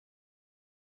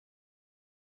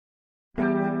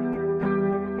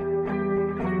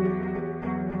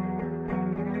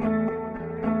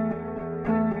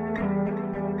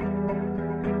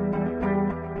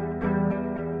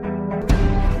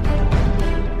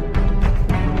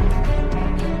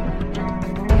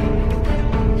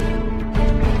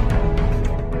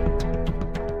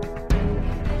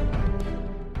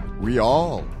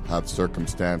all have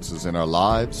circumstances in our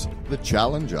lives that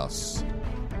challenge us.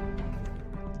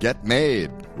 Get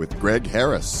Made with Greg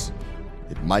Harris.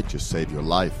 It might just save your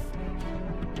life.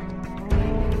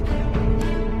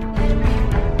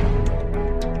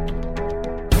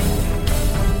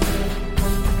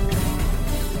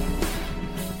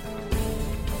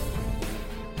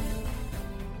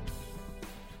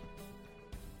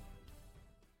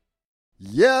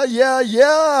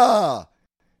 Yeah!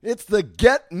 It's the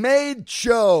Get Made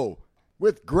Show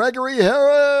with Gregory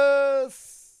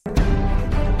Harris.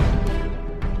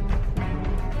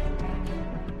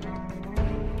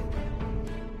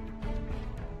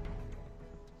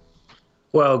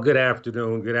 Well, good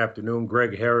afternoon.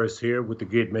 Greg Harris here with the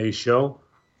Get Made Show.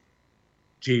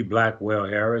 G. Blackwhale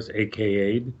Harris,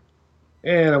 a.k.a.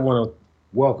 And I want to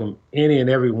welcome any and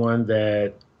everyone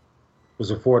that was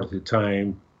afforded the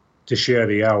time to share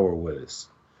the hour with us.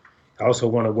 I also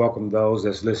want to welcome those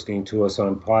that's listening to us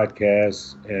on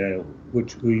podcasts,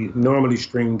 which we normally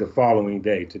stream the following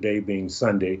day, today being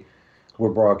Sunday.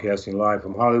 We're broadcasting live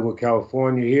from Hollywood,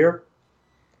 California here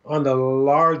on the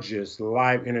largest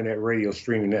live internet radio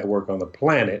streaming network on the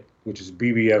planet, which is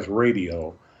BBS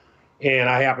Radio. And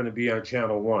I happen to be on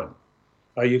Channel 1.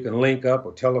 You can link up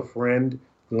or tell a friend,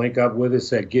 link up with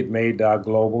us at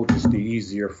getmade.global, just the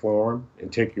easier form,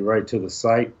 and take you right to the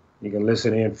site. You can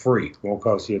listen in free. It won't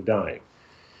cost you a dime.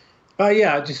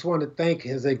 I just want to thank,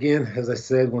 as I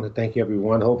said, want to thank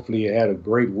everyone. Hopefully you had a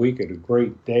great week and a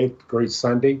great day, great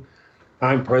Sunday.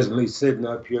 I'm presently sitting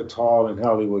up here tall in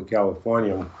Hollywood,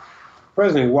 California. I'm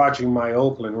presently watching my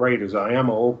Oakland Raiders. I am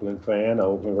an Oakland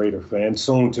Raider fan,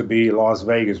 soon to be Las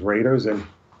Vegas Raiders, and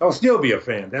I'll still be a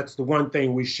fan. That's the one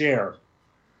thing we share,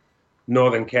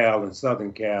 Northern Cal and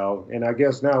Southern Cal, and I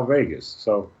guess now Vegas.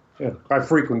 So yeah, I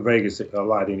frequent Vegas a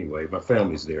lot anyway. My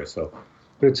family's there, so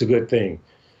it's a good thing.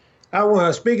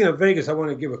 Speaking of Vegas, I want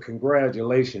to give a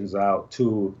congratulations out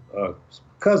to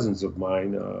cousins of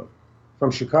mine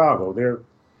from Chicago. They're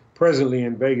presently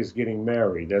in Vegas getting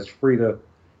married. That's Frida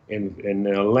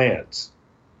and Lance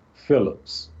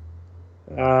Phillips.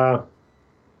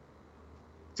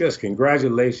 Just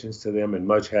congratulations to them and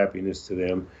much happiness to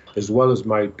them, as well as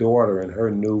my daughter and her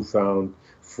newfound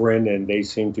friend, and they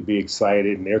seem to be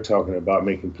excited, and they're talking about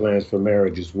making plans for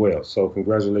marriage as well. So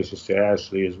congratulations to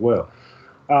Ashley as well.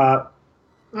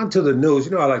 On to the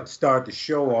news. I like to start the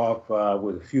show off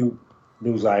with a few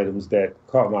news items that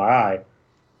caught my eye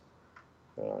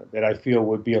that I feel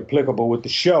would be applicable with the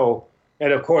show.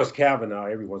 And of course, Kavanaugh,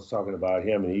 everyone's talking about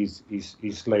him, and he's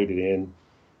slated in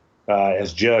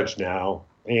as judge now.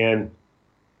 And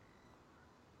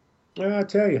I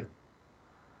tell you,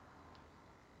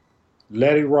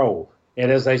 let it roll.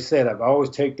 And as I said, I've always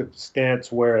taken the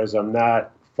stance whereas I'm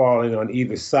not falling on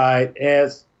either side,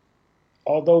 as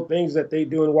although things that they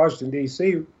do in Washington,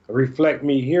 D.C. reflect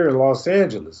me here in Los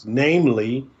Angeles,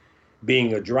 namely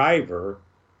being a driver,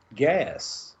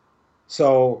 gas.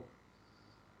 So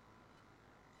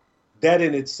that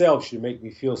in itself should make me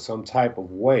feel some type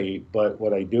of way. But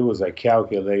what I do is I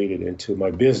calculate it into my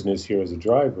business here as a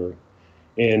driver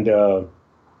and,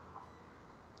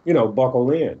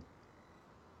 buckle in.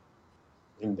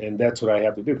 And that's what I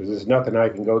have to do, because there's nothing I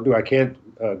can go do. I can't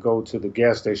go to the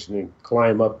gas station and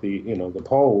climb up the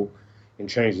pole and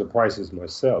change the prices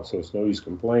myself. So it's no use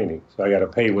complaining. So I got to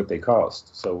pay what they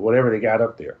cost. So whatever they got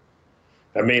up there.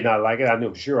 I may not like it.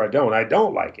 I'm sure I don't. I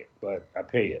don't like it, but I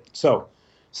pay it. So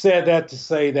said that to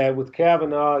say that with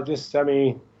Kavanaugh,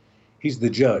 he's the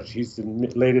judge. He's the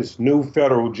latest new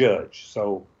federal judge.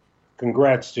 So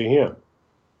congrats to him,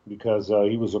 because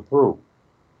he was approved.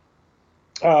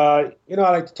 I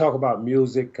like to talk about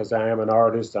music because I am an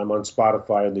artist. I'm on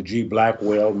Spotify on the G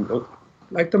Blackwhale,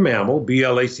 like the mammal,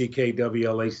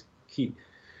 Blackwhale.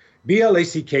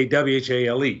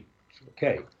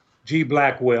 Okay, G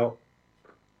Blackwhale,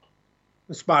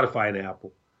 Spotify and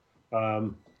Apple.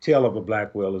 Tale of a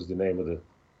Blackwhale is the name of the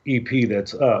EP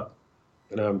that's up.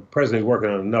 And I'm presently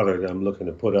working on another that I'm looking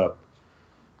to put up,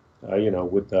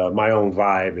 with my own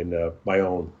vibe and my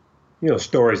own,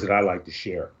 stories that I like to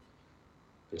share.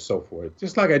 And so forth,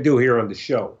 just like I do here on the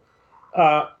show.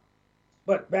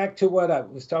 But back to what I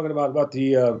was talking about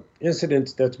the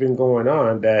incidents that's been going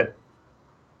on that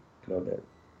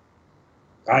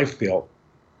I felt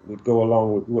would go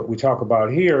along with what we talk about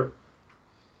here.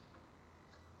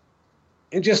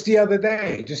 And just the other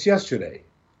day, just yesterday,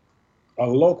 a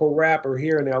local rapper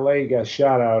here in L.A. got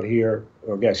shot out here,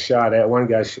 or got shot at. One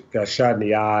guy got shot in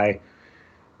the eye.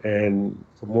 And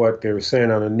from what they were saying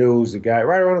on the news, the guy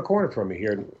right around the corner from me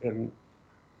here in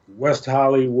West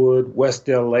Hollywood, West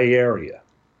LA area.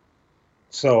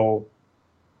 So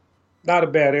not a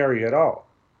bad area at all.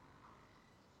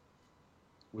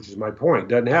 which is my point.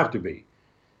 Doesn't have to be.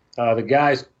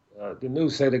 The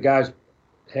news say the guys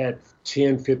had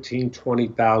 10, 15,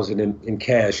 20,000 in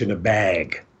cash in a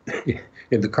bag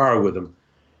in the car with them.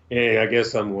 And I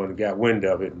guess someone got wind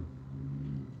of it and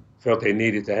felt they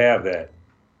needed to have that.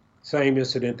 Same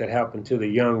incident that happened to the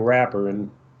young rapper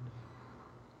in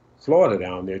Florida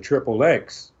down there, Triple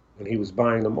X, when he was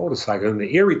buying the motorcycle. And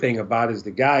the eerie thing about it is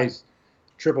the guys,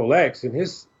 Triple X, in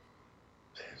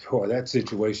that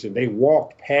situation, they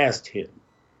walked past him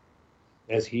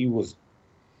as he was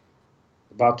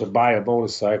about to buy a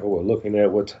motorcycle or looking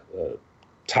at what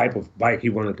type of bike he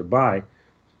wanted to buy.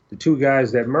 The two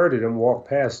guys that murdered him walked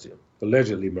past him,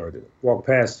 allegedly murdered him, walked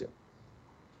past him.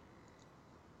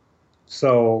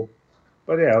 So,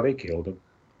 but yeah, they killed him.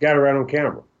 Got it right on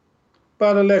camera.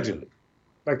 But allegedly,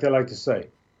 like they like to say,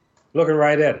 looking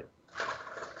right at it.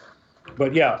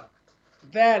 But yeah,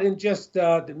 that and just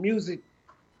the music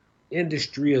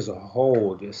industry as a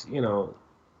whole, just,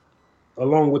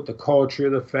 along with the culture,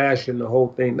 the fashion, the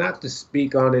whole thing, not to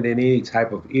speak on it in any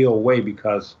type of ill way,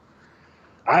 because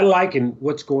I liken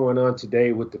what's going on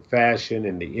today with the fashion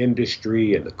and the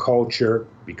industry and the culture,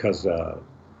 because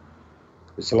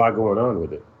there's a lot going on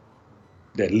with it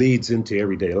that leads into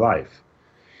everyday life,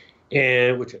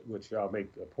 and which I'll make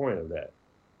a point of that.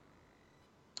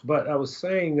 But I was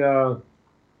saying, I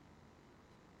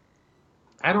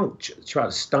don't try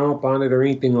to stomp on it or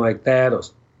anything like that, or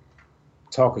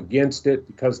talk against it,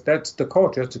 because that's the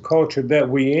culture. That's the culture that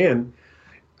we happen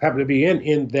to be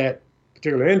in that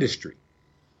particular industry.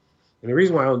 And the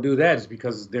reason why I don't do that is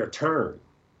because it's their turn.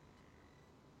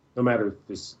 No matter if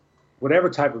it's whatever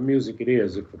type of music it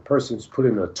is, if a person's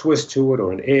putting a twist to it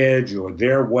or an edge or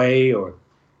their way or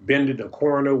bending the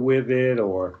corner with it,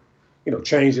 or,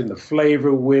 changing the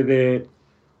flavor with it,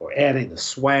 or adding a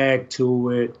swag to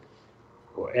it,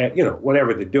 or,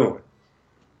 whatever they're doing.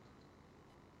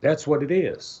 That's what it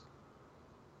is.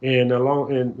 And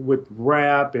with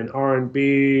rap and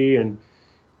R&B and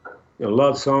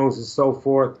love songs and so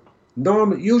forth,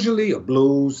 usually a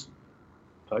blues,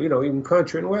 even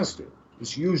country and western.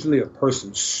 It's usually a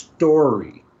person's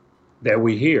story that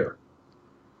we hear.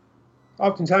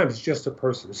 Oftentimes it's just a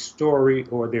person's story,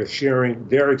 or they're sharing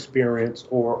their experience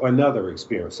or another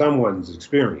experience, someone's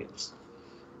experience.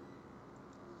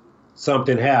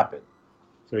 Something happened,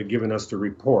 so they're giving us the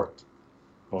report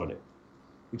on it,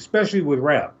 especially with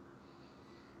rap.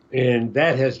 And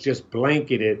that has just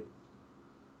blanketed,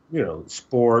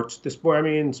 sports.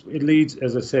 It leads,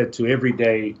 as I said, to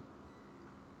everyday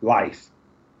life.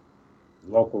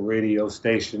 Local radio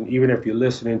station, even if you're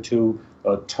listening to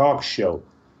a talk show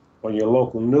on your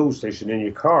local news station in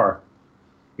your car,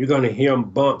 you're going to hear them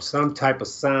bump some type of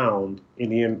sound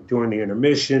during the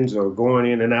intermissions or going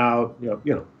in and out,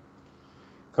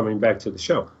 coming back to the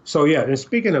show. So yeah, and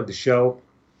speaking of the show,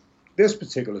 this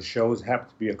particular show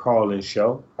happens to be a call-in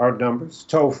show. Our numbers,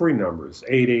 toll-free numbers,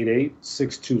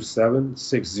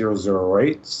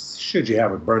 888-627-6008, should you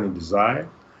have a burning desire.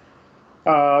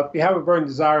 If you have a burning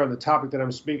desire on the topic that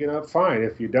I'm speaking of, fine.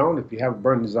 If you don't, if you have a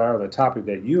burning desire on the topic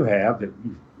that you have that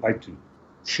you'd like to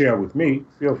share with me,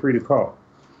 feel free to call.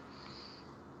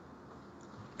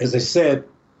 As I said,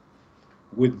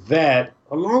 with that,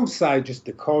 alongside just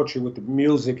the culture with the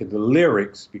music and the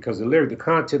lyrics, because the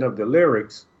content of the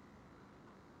lyrics,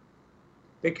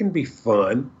 they can be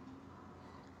fun,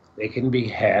 they can be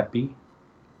happy,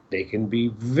 they can be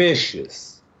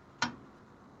vicious.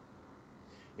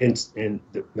 And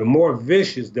the more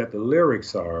vicious that the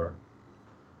lyrics are,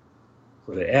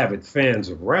 for the avid fans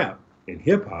of rap and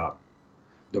hip hop,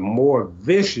 the more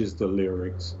vicious the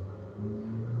lyrics,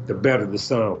 the better the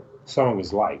song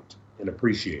is liked and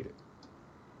appreciated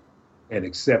and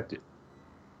accepted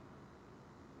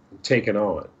and taken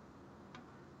on.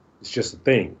 It's just a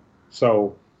thing.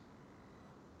 So,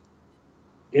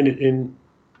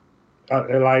 I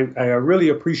really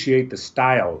appreciate the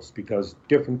styles, because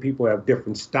different people have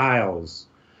different styles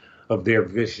of their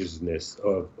viciousness,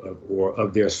 or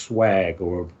of their swag,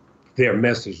 or their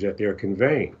message that they're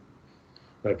conveying.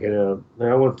 Like, and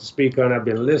I want to speak on, I've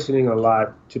been listening a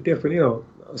lot to different,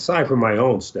 aside from my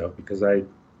own stuff, because I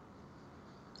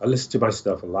listen to my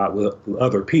stuff a lot with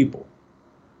other people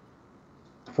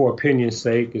for opinion's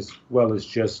sake, as well as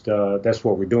just that's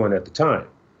what we're doing at the time.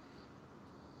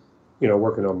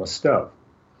 Working on my stuff.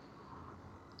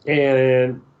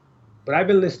 But I've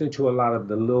been listening to a lot of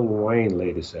the Lil Wayne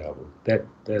latest album. That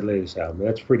latest album,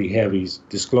 that's pretty heavy. He's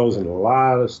disclosing a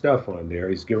lot of stuff on there.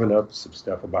 He's giving up some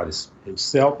stuff about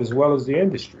himself as well as the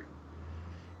industry.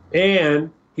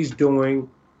 And he's doing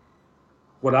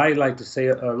what I like to say,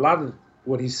 a lot of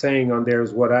what he's saying on there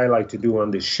is what I like to do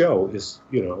on this show, is,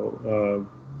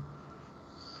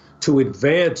 to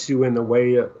advance you in the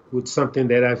way with something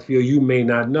that I feel you may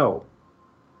not know.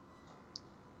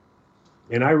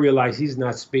 And I realize he's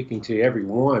not speaking to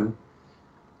everyone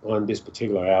on this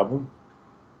particular album,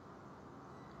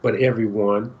 but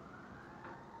everyone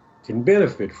can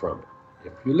benefit from it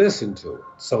if you listen to it.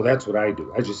 So that's what I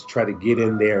do. I just try to get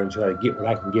in there and try to get what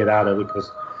I can get out of it,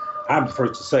 because I'm the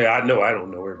first to say I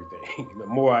don't know everything. The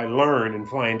more I learn and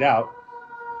find out,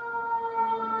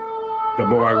 the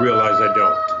more I realize I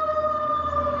don't.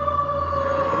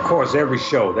 Of course, every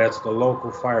show, that's the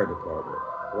local fire department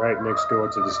right next door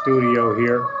to the studio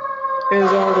here. And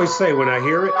as I always say when I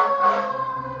hear it,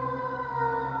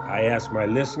 I ask my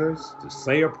listeners to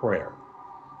say a prayer,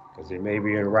 because they may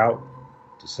be en route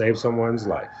to save someone's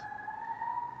life.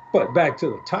 But back to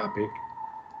the topic,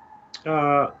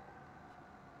 the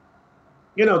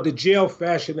jail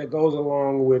fashion that goes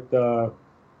along with the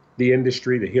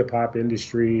industry, the hip hop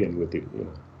industry, and with the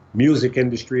music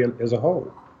industry as a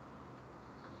whole.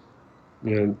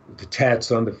 The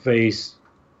tats on the face.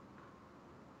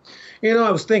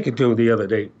 I was thinking to him the other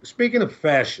day, speaking of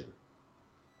fashion,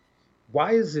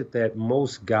 why is it that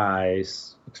most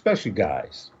guys, especially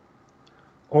guys,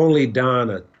 only don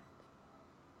a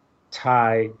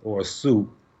tie or a suit,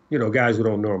 guys who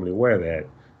don't normally wear that,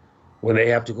 when they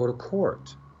have to go to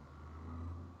court?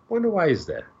 Wonder why is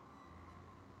that?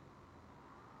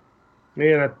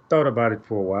 Man, I thought about it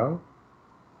for a while,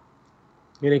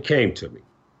 and it came to me.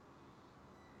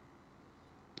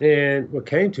 And what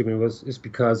came to me was, it's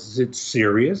because it's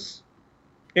serious,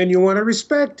 and you want to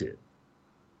respect it.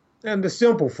 And the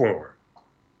simple form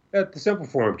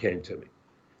came to me.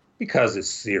 Because it's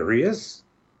serious,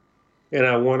 and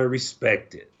I want to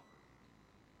respect it.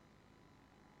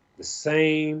 The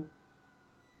same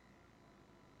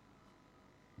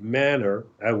manner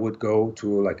I would go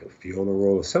to like a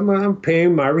funeral or something. I'm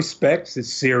paying my respects.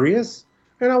 It's serious,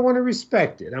 and I want to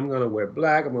respect it. I'm going to wear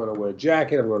black. I'm going to wear a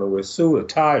jacket. I'm going to wear a suit, a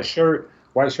tie, a shirt,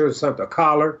 white shirt, something, a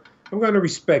collar. I'm going to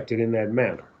respect it in that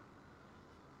manner.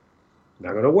 I'm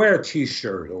not going to wear a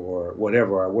T-shirt or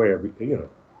whatever I wear,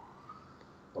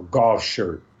 a golf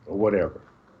shirt or whatever,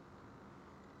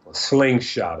 a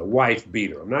slingshot, a wife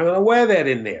beater. I'm not going to wear that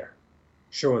in there,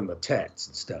 showing my tats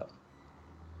and stuff.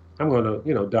 I'm going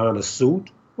to, don a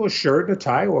suit or a shirt and a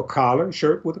tie or a collar,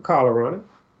 shirt with a collar on it,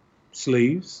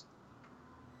 sleeves,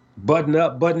 button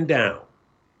up, button down.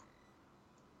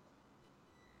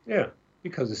 Yeah,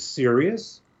 because it's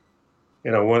serious,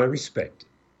 and I want to respect it.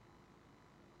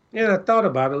 And I thought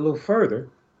about it a little further.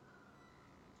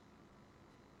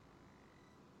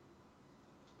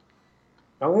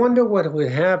 I wonder what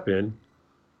would happen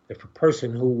if a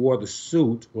person who wore the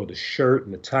suit or the shirt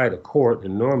and the tie to court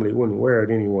and normally wouldn't wear it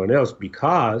anyone else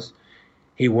because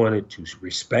he wanted to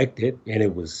respect it and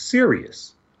it was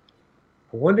serious.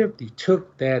 I wonder if he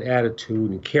took that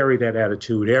attitude and carried that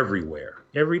attitude everywhere,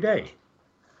 every day.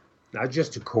 Not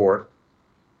just to court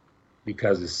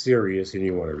because it's serious and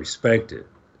you want to respect it,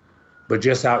 but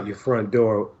just out your front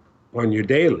door on your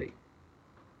daily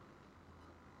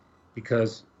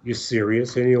because you're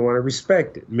serious and you want to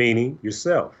respect it, meaning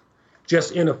yourself.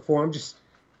 Just in a form, just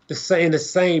in the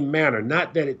same manner.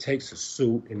 Not that it takes a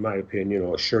suit, in my opinion,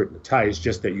 or a shirt and a tie. It's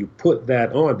just that you put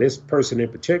that on. This person in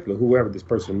particular, whoever this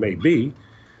person may be,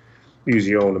 use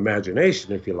your own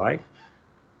imagination if you like,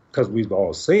 because we've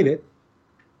all seen it.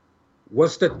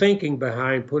 What's the thinking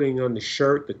behind putting on the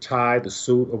shirt, the tie, the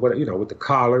suit, or whatever, with the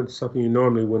collar, something you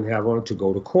normally wouldn't have on to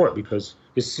go to court because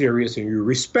it's serious and you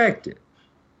respect it.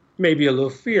 Maybe a little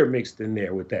fear mixed in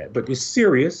there with that, but it's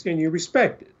serious and you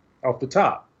respect it off the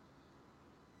top.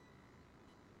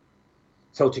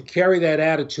 So to carry that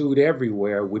attitude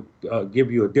everywhere would give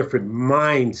you a different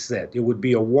mindset. It would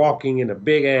be a walking in a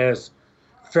big-ass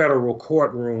federal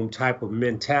courtroom type of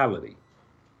mentality.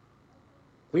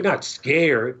 We're not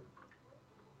scared,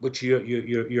 but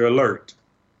you're alert.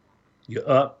 You're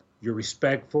up, you're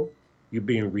respectful, you're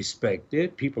being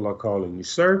respected. People are calling you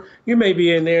sir. You may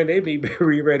be in there, they may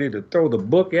be ready to throw the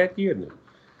book at you and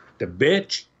the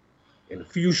bench and a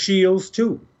few shields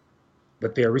too.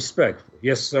 But they're respectful.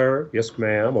 Yes, sir. Yes,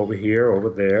 ma'am. Over here, over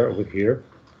there, over here.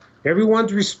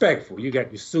 Everyone's respectful. You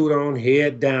got your suit on,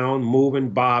 head down, moving,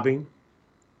 bobbing,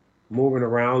 moving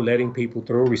around, letting people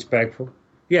through, respectful.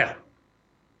 Yeah.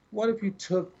 What if you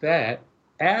took that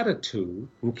attitude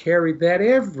and carried that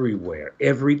everywhere,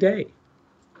 every day?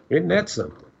 Isn't that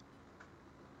something?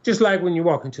 Just like when you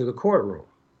walk into the courtroom,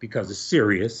 because it's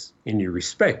serious and you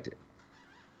respect it.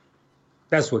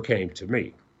 That's what came to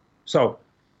me. So,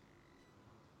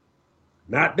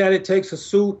 not that it takes a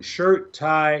suit, shirt,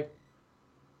 tie.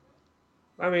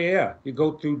 I mean, yeah, you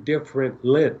go through different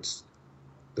lengths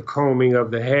the combing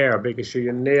of the hair, making sure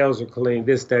your nails are clean,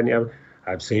 this, that, and the other.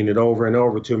 I've seen it over and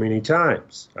over too many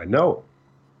times. I know.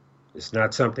 It's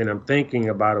not something I'm thinking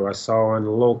about or I saw on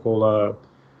the local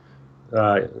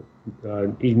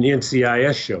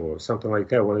NCIS show or something like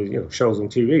that, one of these, shows on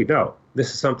TV. No,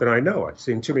 this is something I know. I've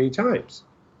seen too many times.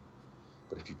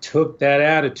 But if you took that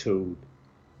attitude,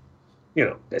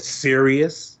 that's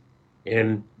serious,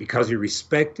 and because you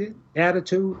respect it,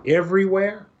 attitude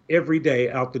everywhere, every day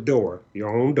out the door, your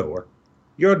own door,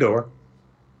 your door,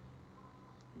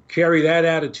 carry that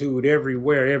attitude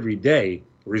everywhere, every day,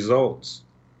 results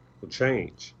will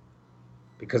change.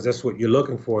 Because that's what you're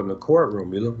looking for in the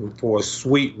courtroom. You're looking for a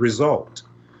sweet result.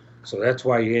 So that's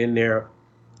why you're in there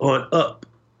on up,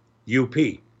 UP.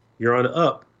 You're on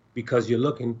up because you're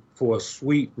looking for a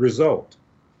sweet result.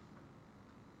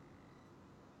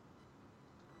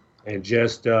 And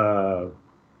just,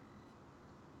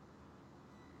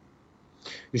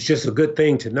 it's just a good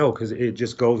thing to know because it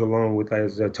just goes along with,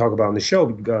 as I talk about on the show,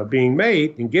 being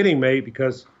made and getting made,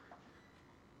 because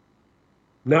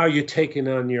now you're taking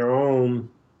on your own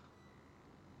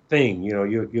thing.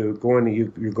 You're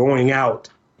going out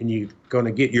and you're going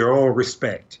to get your own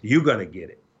respect. You're going to get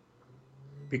it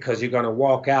because you're going to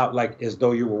walk out like as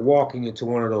though you were walking into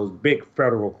one of those big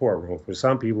federal courtrooms. For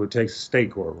some people, it takes a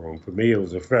state courtroom. For me, it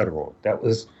was a federal. That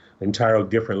was an entirely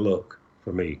different look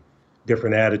for me.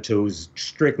 Different attitudes,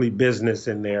 strictly business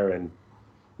in there, and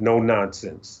no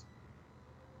nonsense.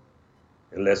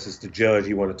 Unless it's the judge,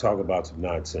 you want to talk about some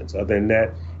nonsense. Other than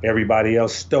that, everybody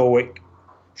else stoic,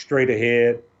 straight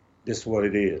ahead. This is what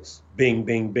it is. Bing,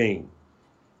 bing, bing.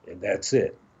 And that's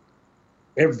it.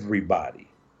 Everybody.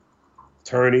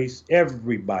 Attorneys,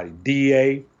 everybody.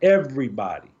 DA,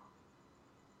 everybody.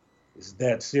 It's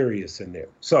that serious in there.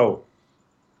 So,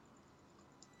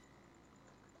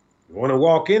 you want to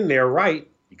walk in there right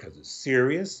because it's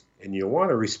serious and you want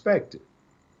to respect it.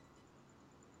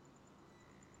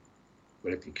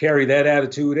 But if you carry that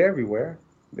attitude everywhere,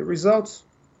 the results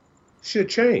should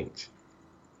change.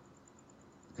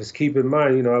 Because keep in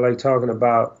mind, I like talking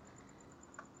about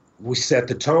we set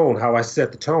the tone, how I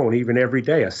set the tone even every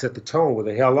day. I set the tone with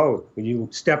a hello. When you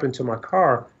step into my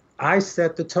car, I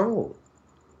set the tone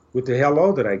with the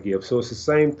hello that I give. So it's the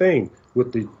same thing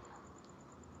with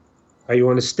how you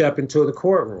want to step into the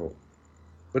courtroom.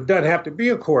 But it doesn't have to be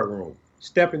a courtroom.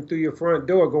 Stepping through your front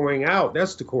door, going out,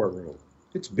 that's the courtroom.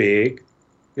 It's big.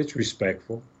 It's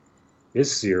respectful.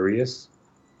 It's serious.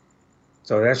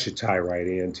 So that should tie right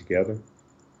in together.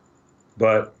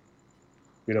 But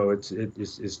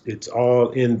it's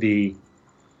all in the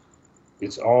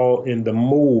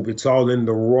move. It's all in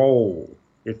the role,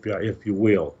 if you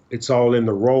will. It's all in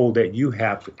the role that you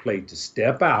have to play to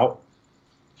step out,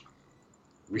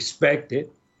 respect it,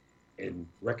 and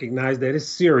recognize that it's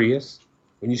serious.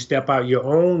 When you step out your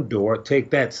own door, take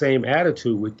that same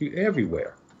attitude with you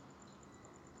everywhere.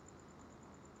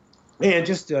 And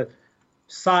just a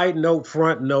side note,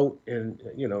 front note, and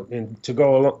and to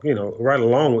go along, right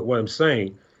along with what I'm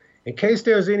saying, in case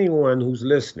there's anyone who's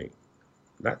listening,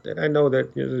 not that I know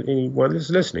that there's anyone that's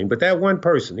listening, but that one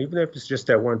person, even if it's just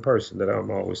that one person that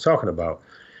I'm always talking about,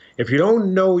 if you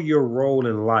don't know your role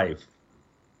in life,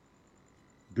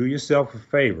 do yourself a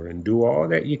favor and do all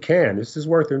that you can. This is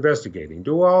worth investigating.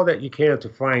 Do all that you can to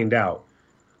find out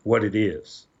what it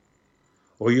is.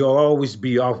 Or you'll always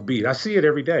be offbeat. I see it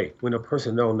every day when a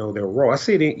person don't know their role. I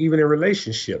see it even in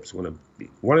relationships when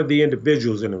one of the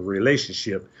individuals in a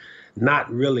relationship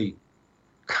not really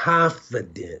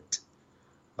confident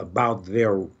about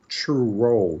their true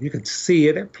role. You can see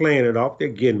it. They're playing it off. They're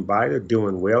getting by. They're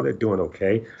doing well. They're doing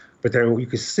okay. But then you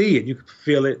can see it. You can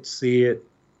feel it, see it,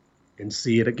 and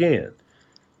see it again.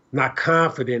 Not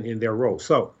confident in their role.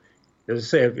 So, as I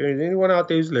said, if anyone out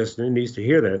there who's listening needs to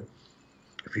hear that,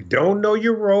 if you don't know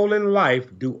your role in life,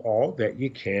 do all that you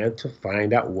can to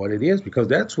find out what it is, because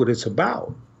that's what it's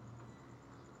about.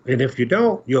 And if you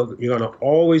don't, you're going to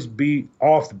always be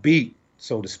offbeat,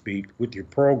 so to speak, with your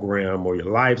program or your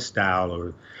lifestyle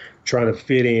or trying to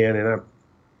fit in. And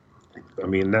I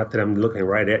mean, not that I'm looking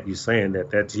right at you saying that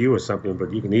that's you or something,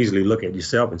 but you can easily look at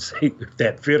yourself and see if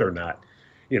that fit or not.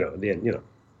 And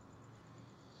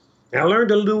I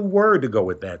learned a new word to go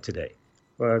with that today.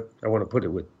 But I want to put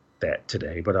it with that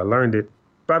today, but I learned it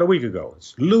about a week ago.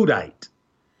 It's Luddite,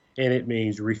 and it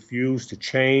means refuse to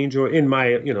change, or in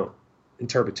my,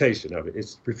 interpretation of it,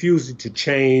 it's refusing to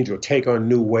change or take on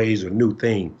new ways or new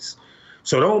things.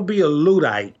 So don't be a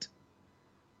Luddite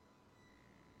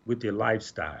with your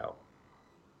lifestyle.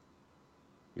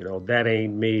 That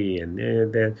ain't me, and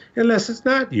unless it's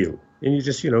not you, and you're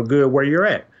just, good where you're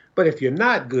at. But if you're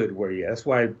not good where you're at, that's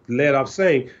why I led off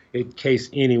saying, in case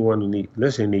anyone who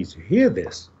listening needs to hear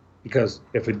this, because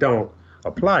if it don't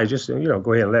apply, just go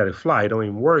ahead and let it fly. Don't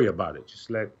even worry about it. Just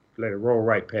let it roll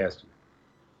right past you.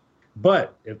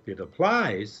 But if it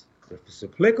applies, if it's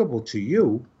applicable to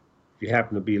you, if you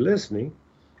happen to be listening,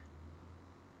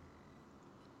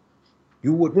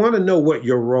 you would want to know what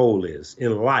your role is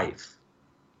in life,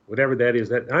 whatever that is.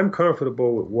 That I'm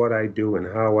comfortable with what I do and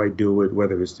how I do it,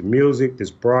 whether it's the music,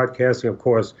 this broadcasting. Of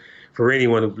course, for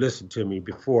anyone who've listened to me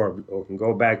before or can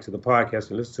go back to the podcast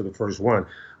and listen to the first one,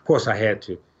 of course, I had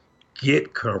to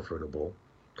get comfortable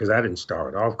because I didn't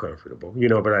start off comfortable,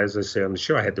 but as I said on the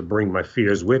show, I had to bring my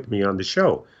fears with me on the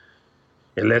show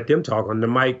and let them talk on the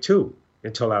mic too,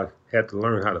 until I had to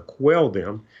learn how to quell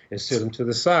them and sit them to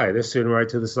the side. They're sitting right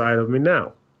to the side of me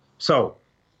now. So,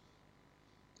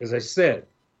 as I said,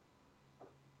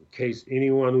 in case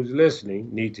anyone who's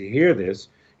listening needs to hear this,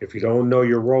 if you don't know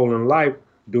your role in life,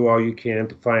 do all you can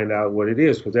to find out what it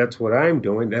is, because that's what I'm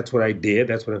doing. That's what I did.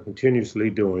 That's what I'm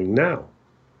continuously doing now.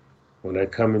 When I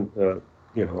come and,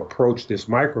 approach this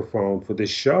microphone for this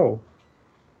show,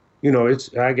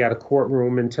 I got a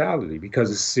courtroom mentality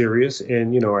because it's serious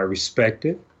and, I respect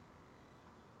it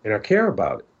and I care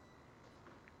about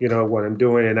it, what I'm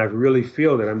doing. And I really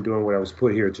feel that I'm doing what I was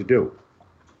put here to do.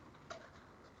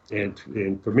 And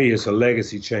for me, it's a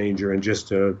legacy changer and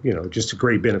just a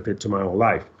great benefit to my own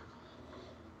life.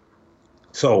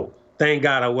 So thank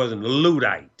God I wasn't a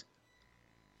Luddite.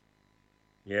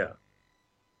 Yeah.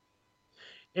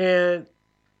 And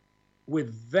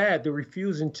with that, the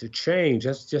refusing to change,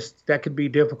 that could be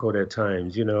difficult at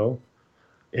times,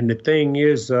 And the thing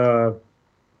is,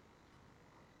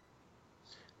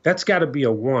 that's got to be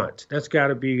a want. That's got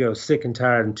to be a sick and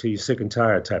tired until you're sick and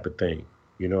tired type of thing.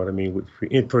 You know what I mean?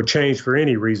 For change, for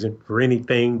any reason, for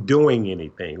anything, doing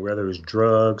anything, whether it's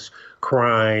drugs,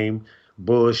 crime,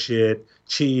 bullshit,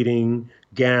 cheating,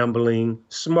 gambling,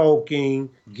 smoking,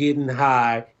 getting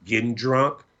high, getting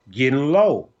drunk, getting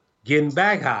low, getting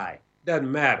back high.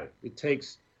 Doesn't matter. It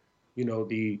takes,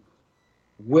 the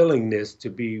willingness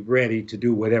to be ready to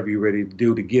do whatever you're ready to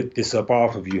do to get this up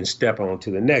off of you and step on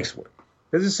to the next one.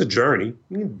 Because it's a journey.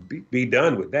 You can be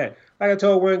done with that. Like I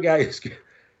told one guy, he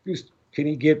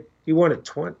wanted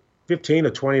 $15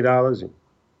 or $20. And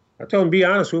I told him, be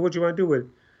honest with what you want to do with it.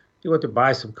 He wanted to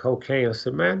buy some cocaine. I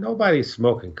said, man, nobody's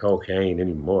smoking cocaine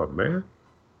anymore, man.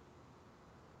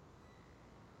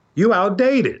 You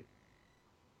outdated.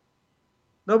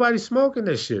 Nobody's smoking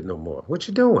this shit no more. What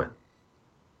you doing?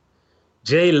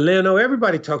 Jay Leno,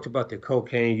 everybody talked about the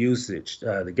cocaine usage.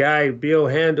 The guy, Bill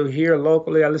Handel here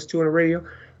locally, I listen to on the radio.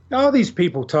 All these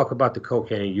people talk about the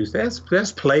cocaine use. That's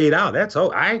played out. That's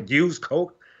all. I use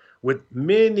coke with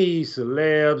many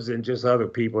celebs and just other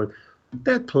people.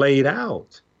 That played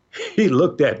out. He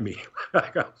looked at me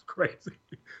like I was crazy.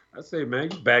 I say,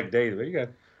 man, you backdated.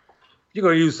 You're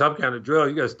going to use some kind of drug.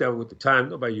 You got to step with the time.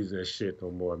 Nobody using that shit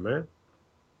no more, man.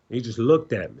 He just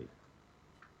looked at me.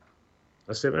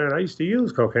 I said, man, I used to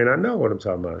use cocaine. I know what I'm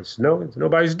talking about.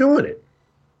 Nobody's doing it.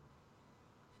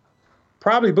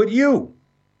 Probably but you.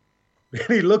 And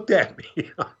he looked at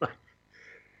me. I'm like,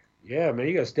 yeah, man,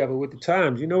 you got to step it with the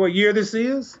times. You know what year this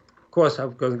is? Of course, I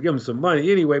was going to give him some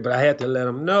money anyway, but I had to let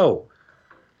him know.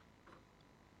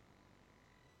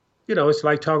 It's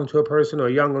like talking to a person or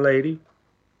a young lady,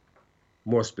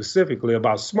 more specifically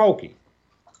about smoking.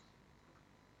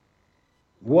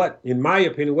 In my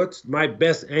opinion, what's my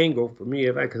best angle for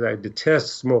me, because I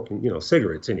detest smoking,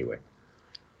 cigarettes anyway.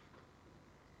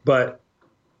 But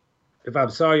if I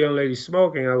saw a young lady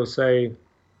smoking, I would say,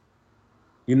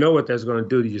 you know what that's going to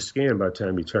do to your skin by the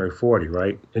time you turn 40,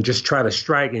 right? And just try to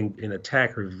strike and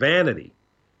attack her vanity.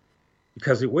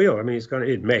 Because it will. I mean,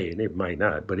 it may, and it might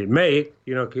not, but it may,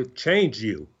 could change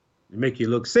you and make you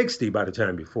look 60 by the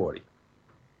time you're 40.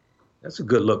 That's a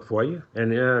good look for you.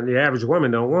 And the average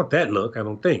woman don't want that look, I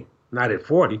don't think. Not at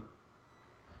 40.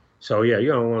 So, yeah,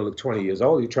 you don't want to look 20 years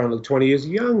old. You're trying to look 20 years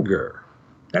younger.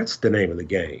 That's the name of the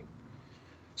game.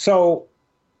 So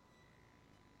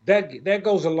that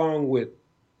goes along with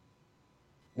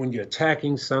when you're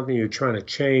attacking something, you're trying to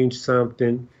change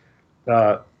something,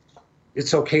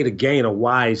 it's okay to gain a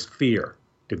wise fear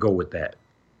to go with that.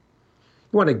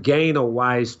 You want to gain a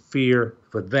wise fear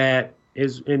for that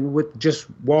with just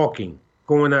walking,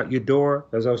 going out your door,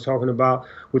 as I was talking about,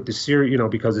 with the serious,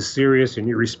 because it's serious and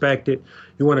you respect it.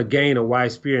 You want to gain a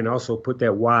wise fear and also put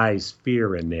that wise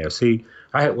fear in there. See,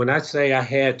 when I say I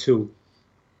had to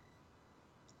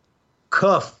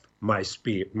cuff my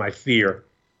fear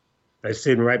that's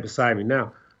sitting right beside me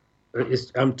now,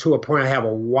 I'm to a point I have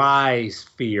a wise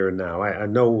fear now. I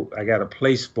know I got a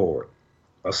place for it.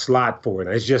 a slot for it.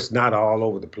 It's just not all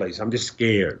over the place. I'm just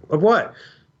scared of what?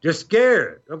 Just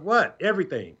scared of what?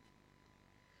 Everything.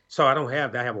 So I don't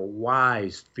have that. I have a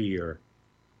wise fear.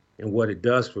 And what it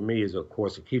does for me is, of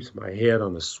course, it keeps my head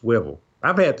on the swivel.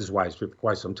 I've had this wise fear for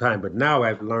quite some time, but now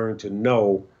I've learned to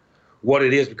know what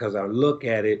it is because I look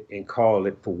at it and call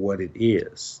it for what it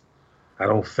is. I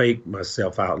don't fake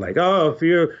myself out like, oh,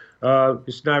 fear,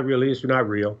 it's not really, it's not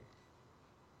real.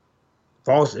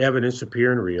 False evidence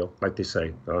appearing real, like they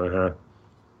say,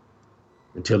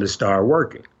 until it started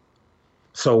working.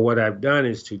 So what I've done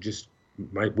is to just,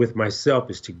 with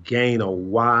myself, is to gain a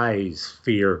wise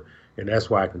fear, and that's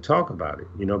why I can talk about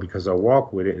it, because I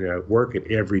walk with it and I work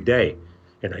it every day,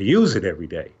 and I use it every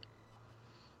day,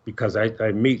 because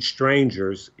I meet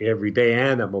strangers every day,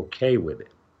 and I'm okay with it.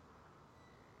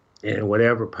 And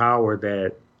whatever power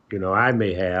that, I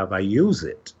may have, I use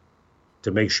it to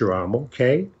make sure I'm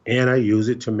okay, and I use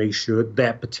it to make sure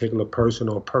that particular person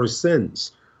or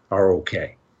persons are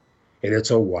okay. And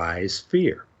it's a wise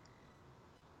fear.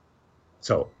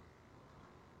 So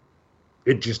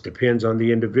it just depends on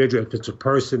the individual. If it's a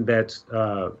person that's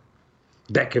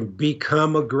that can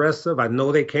become aggressive, I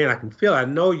know they can. I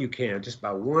know you can. Just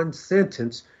by one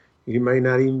sentence, you may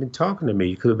not even been talking to me.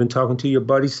 You could have been talking to your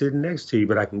buddy sitting next to you,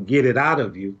 but I can get it out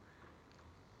of you.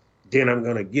 Then I'm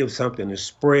going to give something to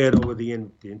spread over the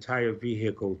entire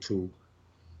vehicle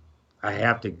I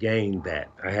have to gain that.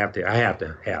 I have to have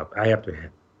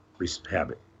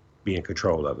it, be in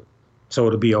control of it. So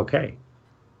it'll be okay.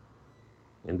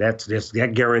 And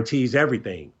that guarantees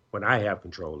everything when I have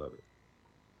control of it.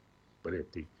 But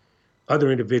if the other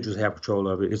individuals have control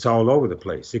of it, it's all over the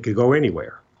place. It could go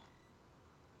anywhere.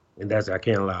 And I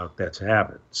can't allow that to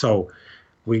happen. So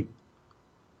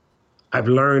I've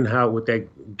learned how, with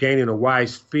that gaining a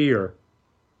wise fear,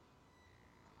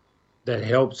 that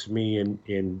helps me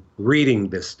in reading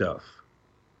this stuff.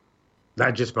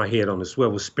 Not just my head on the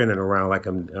swivel spinning around like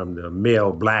I'm the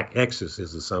male black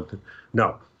exorcist or something.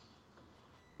 No.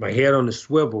 My head on the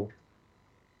swivel,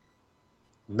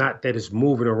 not that it's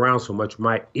moving around so much,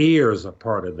 my ears are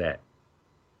part of that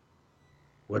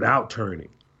without turning.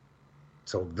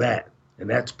 So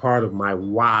that's part of my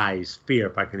wise fear,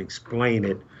 if I can explain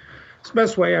it. It's the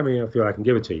best way, I feel I can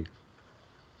give it to you.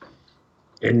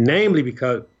 And namely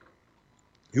because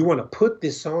you want to put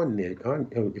this on,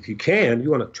 if you can,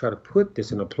 you want to try to put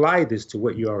this and apply this to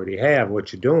what you already have,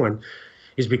 what you're doing,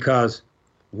 is because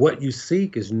what you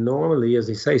seek is normally, as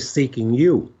they say, seeking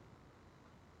you.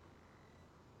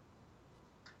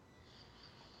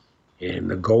 And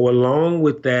to go along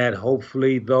with that,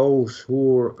 hopefully those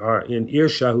who are in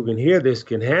earshot who can hear this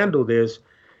can handle this.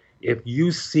 If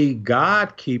you see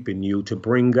God keeping you, to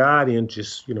bring God in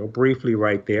just, briefly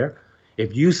right there,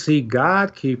 if you see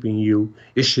God keeping you,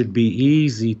 it should be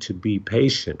easy to be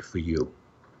patient for you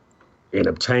and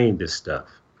obtain this stuff.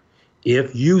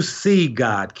 If you see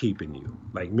God keeping you,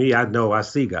 like me, I know I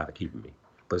see God keeping me.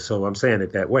 But so I'm saying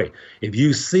it that way. If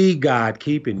you see God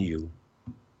keeping you,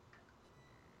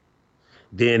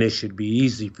 then it should be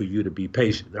easy for you to be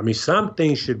patient. Some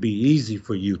things should be easy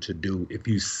for you to do if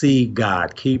you see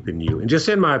God keeping you. And just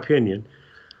in my opinion,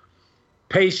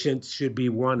 patience should be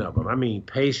one of them.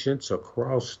 Patience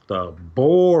across the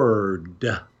board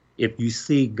if you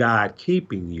see God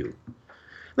keeping you.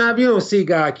 Now, if you don't see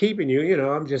God keeping you,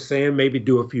 I'm just saying maybe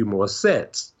do a few more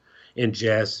sets and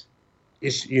just,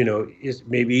 it's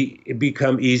maybe it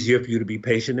become easier for you to be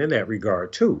patient in that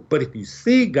regard too. But if you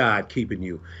see God keeping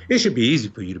you, it should be easy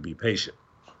for you to be patient.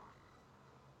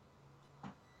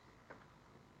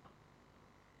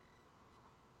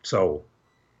 So,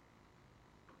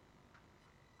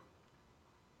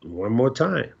 one more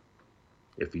time,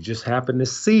 if you just happen to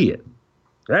see it,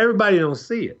 everybody don't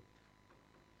see it.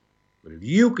 But if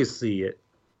you could see it,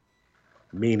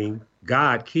 meaning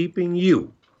God keeping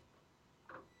you,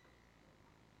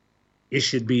 it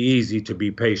should be easy to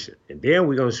be patient. And then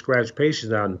we're going to scratch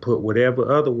patience out and put whatever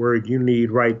other word you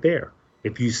need right there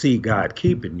if you see God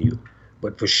keeping you.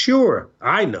 But for sure,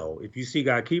 I know if you see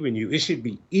God keeping you, it should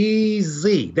be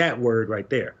easy, that word right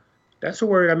there. That's the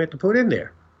word I meant to put in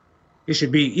there. It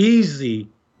should be easy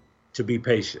to be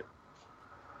patient.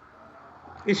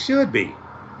 It should be.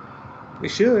 It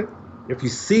should, if you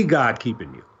see God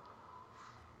keeping you.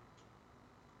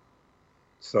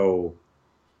 So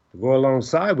to go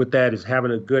alongside with that is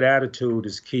having a good attitude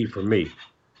is key for me.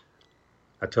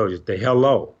 I told you, the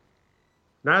hello.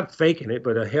 Not faking it,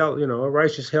 but a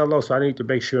righteous hello. So I need to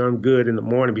make sure I'm good in the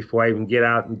morning before I even get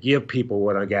out and give people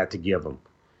what I got to give them.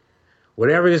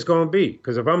 Whatever it's going to be.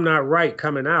 Because if I'm not right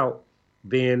coming out,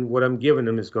 then what I'm giving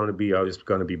them is going to be, it's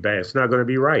going to be bad. It's not going to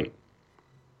be right.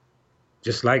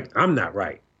 Just like I'm not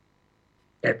right.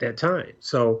 at that time.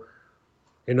 So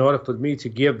in order for me to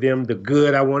give them the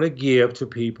good I want to give to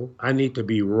people, I need to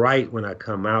be right when I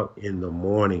come out in the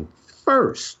morning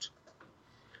first.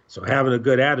 So having a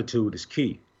good attitude is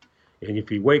key. And if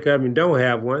you wake up and don't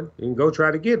have one, then go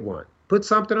try to get one. Put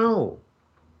something on.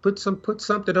 Put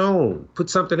something on. Put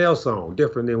something else on,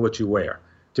 different than what you wear,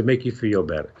 to make you feel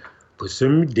better. Put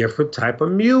some different type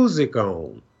of music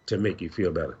on to make you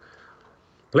feel better.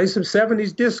 Play some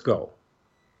 70s disco.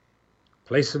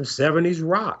 Play some 70s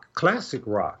rock, classic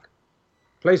rock.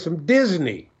 Play some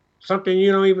Disney, something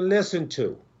you don't even listen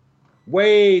to.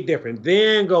 Way different.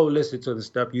 Then go listen to the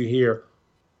stuff you hear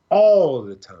all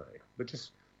the time. But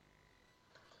just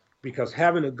because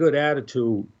having a good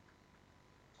attitude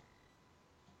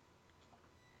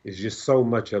is just so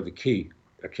much of the key.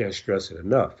 I can't stress it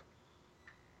enough.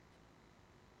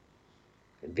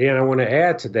 And then I want to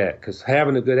add to that, because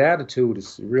having a good attitude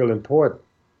is real important.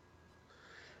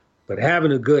 But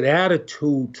having a good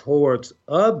attitude towards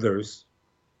others,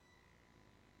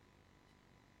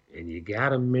 and you got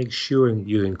to make sure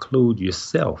you include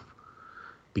yourself,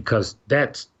 because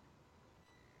that's,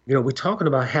 we're talking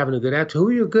about having a good attitude. Who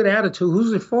are your good attitude?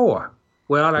 Who's it for?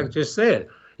 Well, like I just said,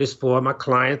 it's for my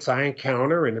clients I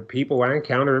encounter and the people I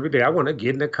encounter every day. I want to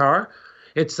get in the car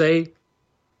and say,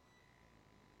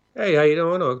 hey, how you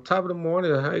doing? Or top of the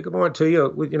morning, hey, good morning to you.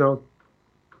 We're going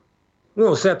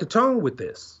to set the tone with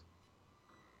this.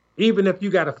 Even if you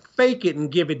got to fake it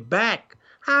and give it back.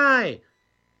 Hi.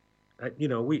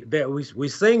 We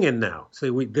singing now. See,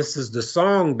 this is the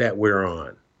song that we're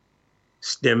on,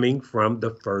 stemming from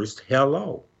the first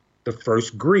hello, the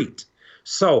first greet.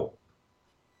 So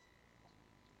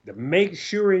the make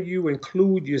sure you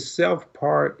include yourself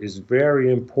part is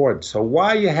very important. So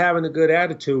why are you having a good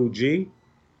attitude, G?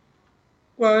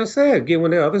 Well, I said,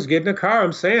 when the others get in the car,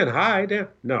 I'm saying hi there.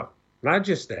 No, not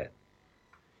just that.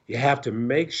 You have to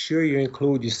make sure you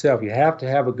include yourself. You have to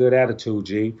have a good attitude,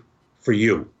 G, for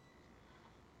you.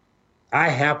 I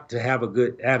have to have a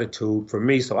good attitude for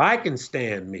me so I can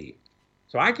stand me.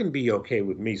 So I can be okay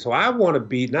with me. So I want to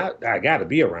be, I got to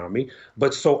be around me,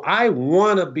 but so I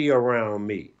want to be around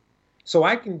me. So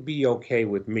I can be okay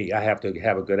with me. I have to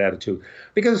have a good attitude.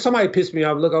 Because if somebody pissed me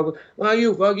off, look over, well,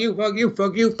 you, fuck you, fuck you,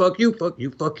 fuck you, fuck you, fuck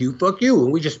you, fuck you, fuck you.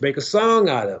 And we just make a song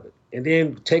out of it. And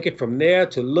then take it from there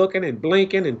to looking and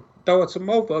blinking and throwing some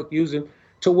more fuck yous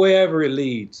to wherever it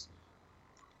leads.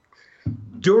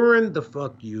 During the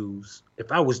fuck yous,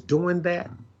 if I was doing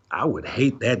that, I would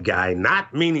hate that guy,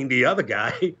 not meaning the other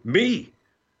guy, me.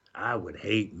 I would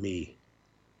hate me.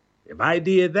 If I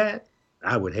did that,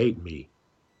 I would hate me.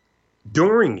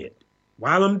 During it,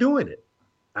 while I'm doing it,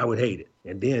 I would hate it.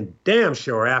 And then damn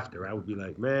sure after, I would be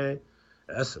like, man,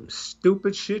 that's some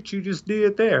stupid shit you just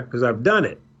did there, because I've done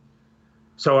it.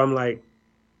 So I'm like,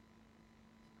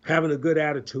 having a good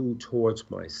attitude towards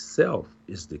myself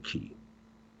is the key.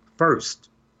 First,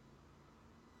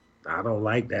 I don't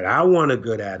like that. I want a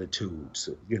good attitude,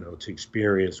 to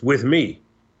experience with me.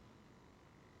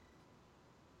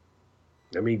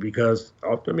 Because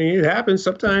it happens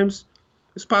sometimes.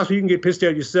 It's possible you can get pissed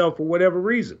at yourself for whatever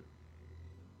reason.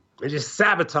 And just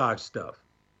sabotage stuff.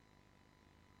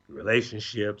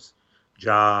 Relationships,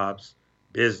 jobs,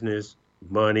 business,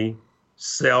 money,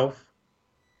 self.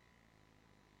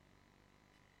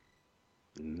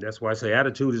 And that's why I say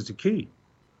attitude is the key.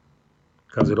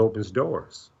 Because it opens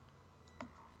doors.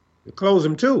 It closes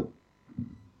them too.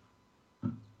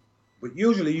 But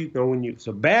usually, when it's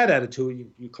a bad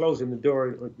attitude, you're closing the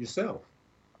door yourself.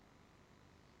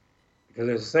 Because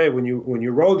as I say, when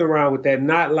you rolled around with that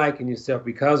not liking yourself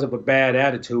because of a bad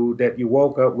attitude that you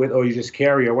woke up with, or you just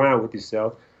carry around with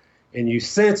yourself, and you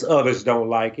sense others don't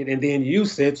like it, and then you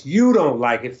sense you don't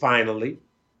like it finally,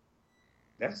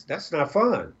 that's not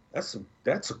fun. That's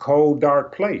a cold,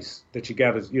 dark place that you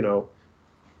got to,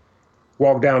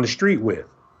 walk down the street with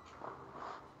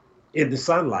in the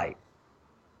sunlight.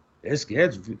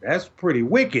 That's pretty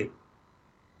wicked.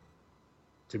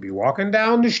 To be walking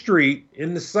down the street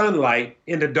in the sunlight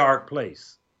in a dark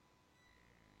place.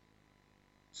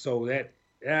 So that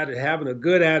having a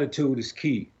good attitude is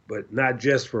key, but not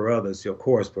just for others, of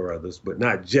course for others, but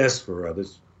not just for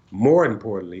others, more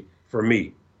importantly, for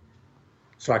me.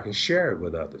 So I can share it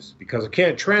with others, because I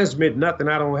can't transmit nothing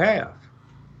I don't have.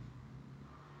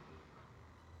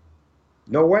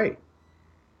 No way.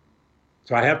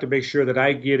 So I have to make sure that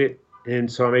I get it,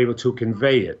 and so I'm able to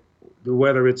convey it.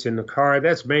 Whether it's in the car,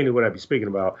 that's mainly what I'd be speaking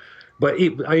about. But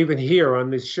even here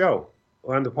on this show,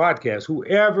 on the podcast,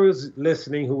 whoever is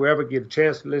listening, whoever get a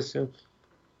chance to listen,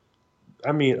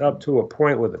 up to a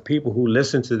point where the people who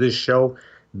listen to this show,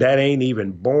 that ain't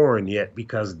even born yet,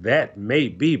 because that may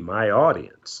be my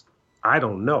audience. I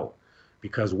don't know,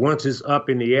 because once it's up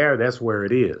in the air, that's where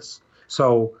it is.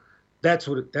 So that's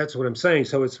what I'm saying.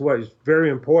 So it's very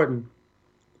important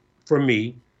for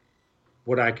me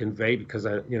what I convey, because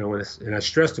and I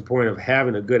stress the point of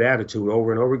having a good attitude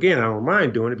over and over again. I don't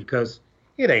mind doing it because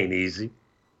it ain't easy,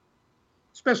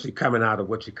 especially coming out of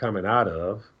what you're coming out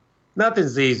of.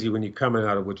 Nothing's easy when you're coming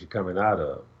out of what you're coming out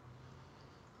of.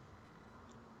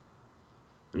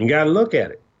 You got to look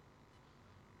at it.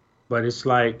 But it's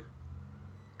like,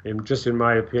 and just in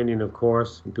my opinion, of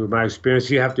course, and through my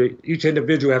experience, each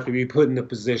individual have to be put in a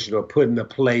position or put in a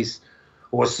place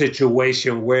or a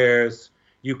situation where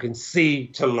you can see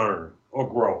to learn or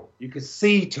grow. You can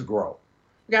see to grow.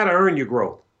 You got to earn your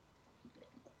growth.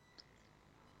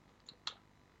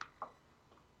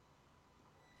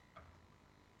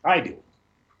 I do.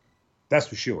 That's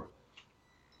for sure.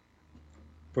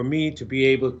 For me to be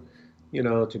able,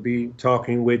 to be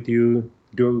talking with you,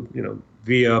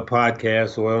 via a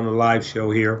podcast or on a live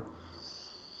show here,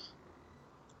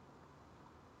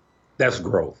 that's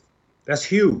growth. That's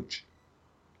huge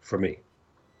for me.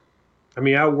 I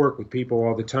mean, I work with people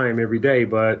all the time, every day,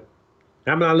 but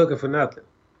I'm not looking for nothing.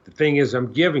 The thing is,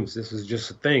 I'm giving. This is just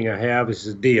a thing I have. This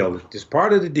is a deal. It's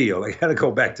part of the deal. I got to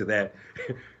go back to that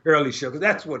early show, because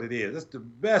that's what it is. That's the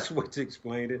best way to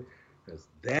explain it, because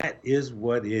that is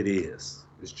what it is.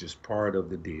 It's just part of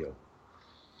the deal.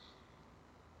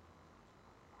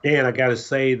 And I got to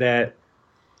say that,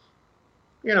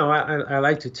 I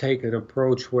like to take an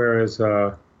approach, whereas,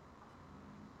 I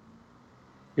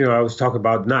was talking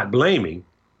about not blaming,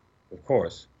 of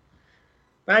course.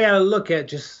 But I got to look at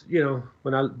just,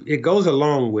 it goes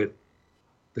along with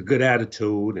the good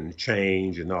attitude and the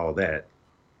change and all that.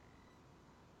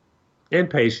 And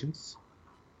patience.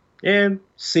 And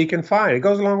seek and find. It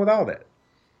goes along with all that.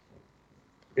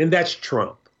 And that's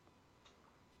Trump.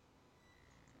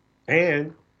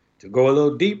 And to go a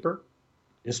little deeper,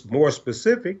 it's more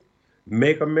specific,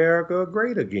 make America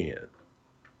great again.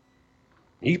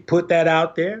 He put that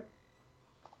out there,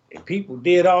 and people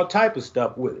did all type of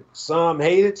stuff with it. Some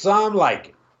hate it, some like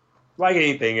it. Like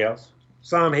anything else.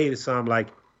 Some hate it, some like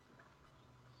it.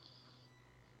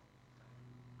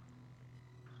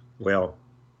 Well,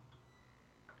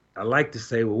 I like to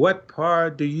say, well, what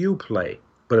part do you play?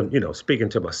 But I'm, speaking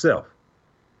to myself.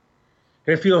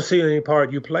 And if you don't see any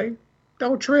part you play,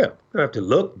 don't trip. You don't have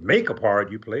to make a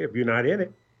part you play if you're not in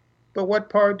it. But what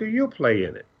part do you play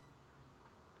in it?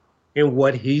 In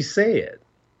what he said.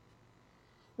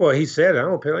 Well, he said, I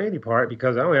don't play any part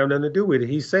because I don't have nothing to do with it.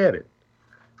 He said it.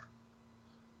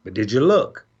 But did you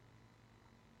look?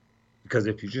 Because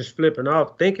if you're just flipping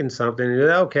off thinking something,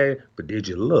 okay, but did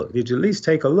you look? Did you at least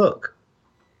take a look?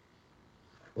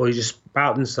 Or you're just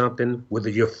spouting something, whether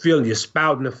you're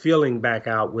spouting a feeling back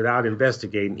out without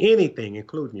investigating anything,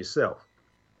 including yourself.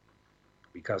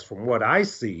 Because from what I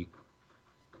see,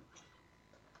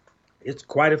 it's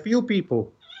quite a few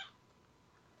people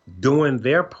doing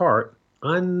their part,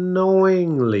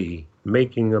 unknowingly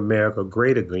making America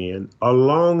great again,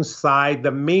 alongside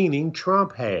the meaning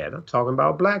Trump had. I'm talking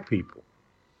about black people,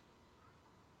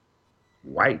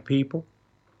 white people,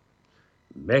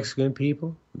 Mexican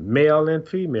people, male and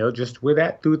female, just with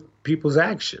that through people's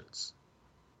actions.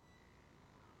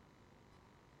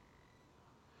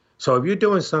 So if you're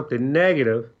doing something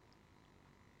negative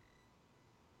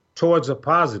towards a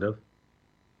positive,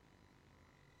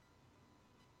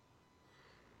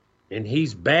 and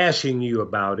he's bashing you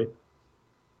about it,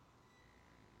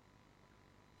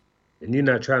 and you're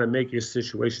not trying to make your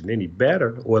situation any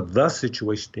better or the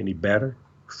situation any better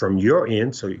from your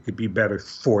end so it could be better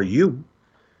for you,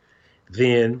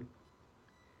 then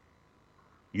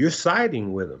you're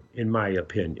siding with him, in my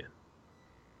opinion.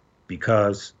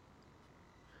 Because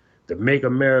the Make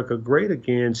America Great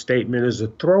Again statement is a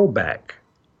throwback.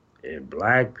 And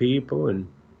black people and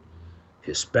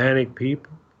Hispanic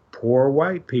people, poor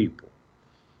white people,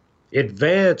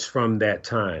 advance from that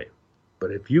time.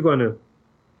 But if you're going to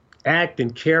act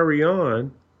and carry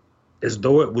on as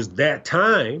though it was that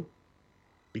time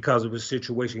because of a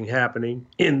situation happening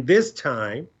in this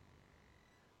time,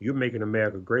 you're making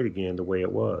America great again the way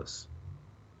it was.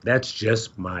 That's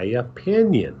just my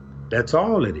opinion. That's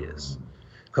all it is.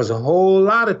 Because a whole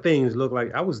lot of things look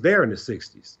like, I was there in the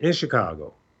 60s in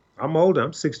Chicago. I'm older,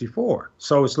 I'm 64.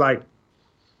 So it's like,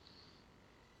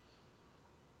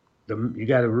 you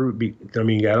got to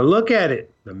look at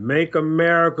it. The Make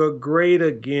America Great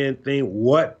Again thing,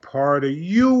 what part are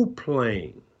you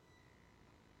playing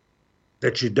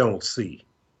that you don't see?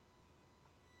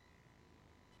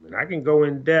 And I can go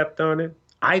in depth on it.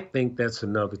 I think that's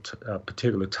another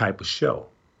particular type of show.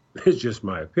 It's just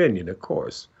my opinion, of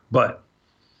course. But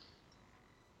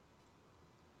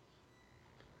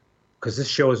because this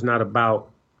show is not about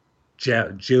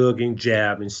jugging,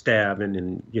 jabbing, stabbing,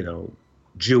 and,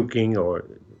 juking or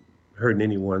hurting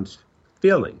anyone's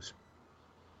feelings.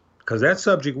 Because that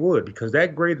subject would, because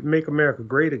that great Make America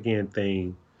Great Again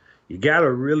thing, you got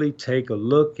to really take a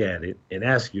look at it and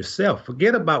ask yourself,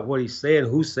 forget about what he said,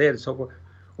 who said it, so forth.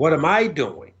 What am I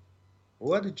doing?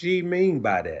 What did G mean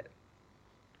by that?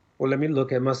 Well, let me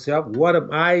look at myself. What am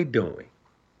I doing?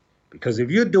 Because if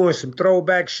you're doing some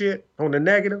throwback shit on the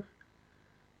negative,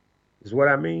 is what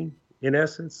I mean, in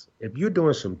essence. If you're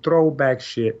doing some throwback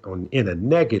shit in a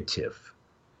negative,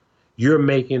 you're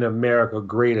making America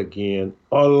great again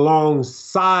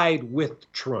alongside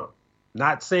with Trump.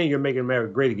 Not saying you're making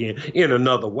America great again in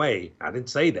another way. I didn't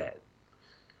say that.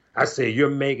 I said you're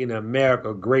making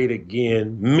America great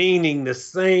again, meaning the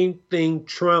same thing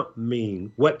Trump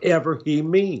means, whatever he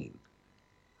means.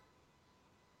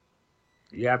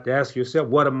 You have to ask yourself,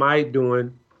 what am I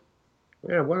doing?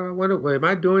 Yeah, what am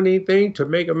I doing anything to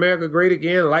make America great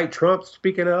again, like Trump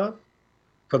speaking of,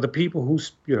 for the people who,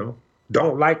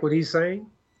 don't like what he's saying?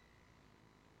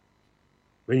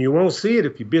 And you won't see it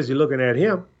if you're busy looking at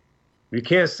him. You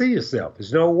can't see yourself.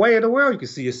 There's no way in the world you can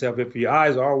see yourself if your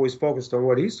eyes are always focused on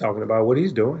what he's talking about, what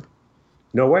he's doing.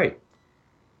 No way.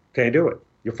 Can't do it.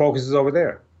 Your focus is over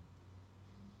there.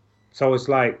 So it's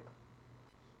like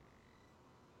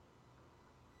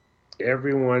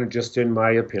everyone, just in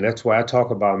my opinion, that's why I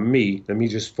talk about me. Let me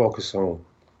just focus on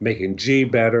making G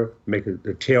better,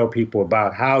 tell people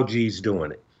about how G's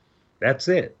doing it. That's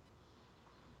it.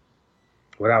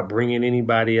 Without bringing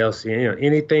anybody else in,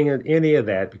 any of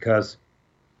that, because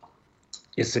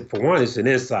for one, it's an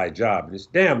inside job, and it's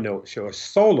damn sure a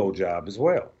solo job as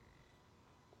well.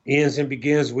 Ends and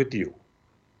begins with you.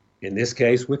 In this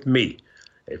case, with me.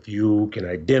 If you can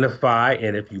identify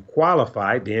and if you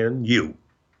qualify, then you.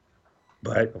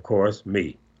 But of course,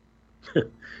 me.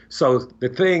 So the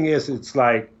thing is, it's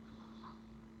like,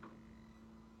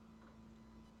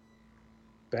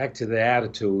 back to the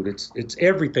attitude, it's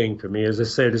everything for me. As I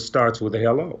said, it starts with a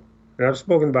hello. And I've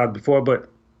spoken about it before, but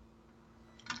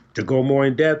to go more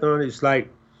in depth on it, it's like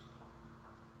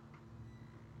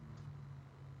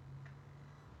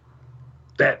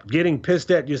that getting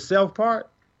pissed at yourself part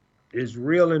is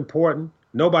real important.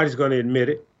 Nobody's going to admit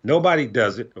it. Nobody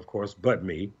does it, of course, but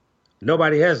me.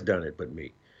 Nobody has done it but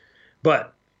me.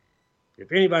 But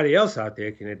if anybody else out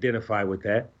there can identify with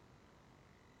that,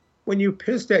 when you're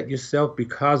pissed at yourself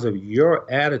because of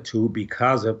your attitude,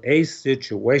 because of a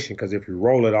situation, because if you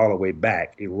roll it all the way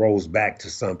back, it rolls back to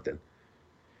something.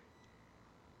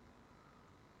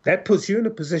 That puts you in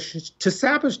a position to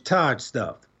sabotage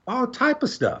stuff, all type of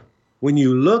stuff. When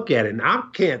you look at it, and I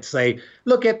can't say,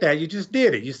 look at that, you just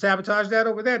did it. You sabotaged that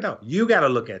over there. No, you got to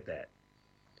look at that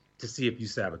to see if you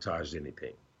sabotaged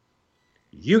anything.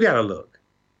 You got to look.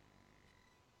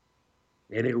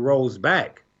 And it rolls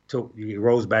back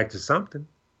to something.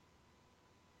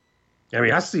 I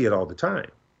mean, I see it all the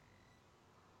time.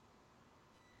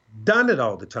 Done it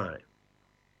all the time.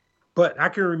 But I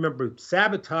can remember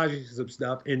sabotaging some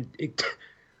stuff and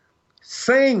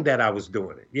saying that I was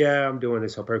doing it. Yeah, I'm doing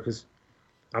this on purpose.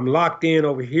 I'm locked in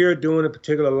over here doing a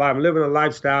particular life. I'm living a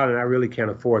lifestyle, and I really can't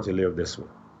afford to live this one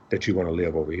that you want to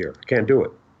live over here. I can't do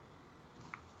it.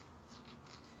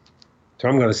 So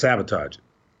I'm going to sabotage it.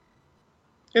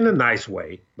 In a nice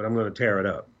way, but I'm going to tear it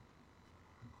up.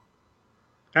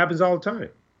 Happens all the time.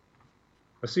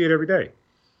 I see it every day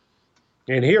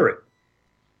and hear it.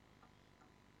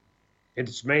 And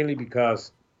it's mainly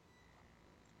because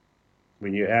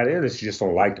when you're at it, you just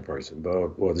don't like the person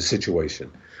or the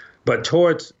situation. But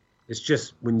it's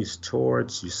just when you're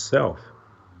towards yourself,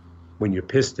 when you're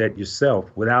pissed at yourself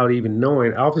without even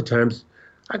knowing. Oftentimes,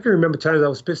 I can remember times I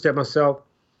was pissed at myself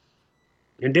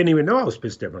and didn't even know I was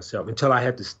pissed at myself until I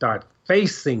had to start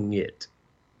facing it.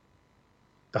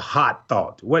 The hot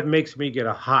thought. What makes me get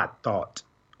a hot thought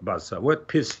about something? What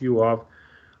pisses you off?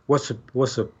 What's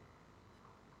a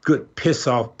good piss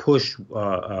off push?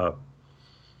 A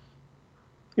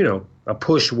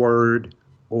push word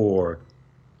or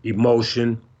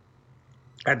emotion.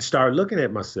 I had to start looking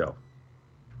at myself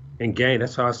and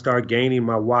that's how I started gaining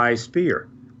my wise fear.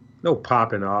 No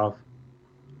popping off.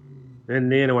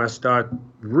 And then when I start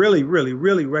really, really,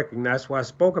 really recognize what I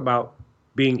spoke about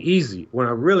being easy, when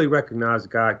I really recognized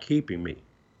God keeping me,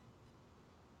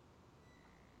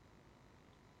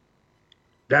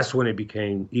 that's when it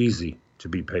became easy to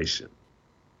be patient.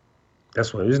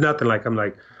 That's when there's nothing like, I'm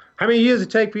like, how many years did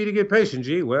it take for you to get patient,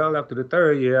 G? Well, after the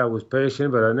third year, I was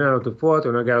patient, but now at the fourth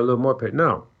one, I got a little more patient.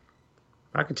 No,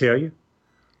 I can tell you.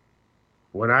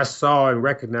 when I saw and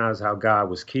recognized how God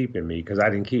was keeping me, because I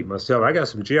didn't keep myself, I got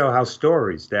some jailhouse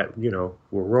stories that, will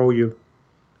roll your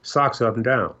socks up and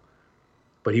down.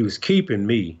 But he was keeping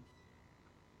me.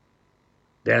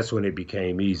 That's when it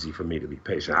became easy for me to be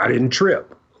patient. I didn't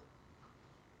trip.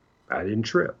 I didn't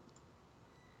trip.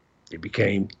 It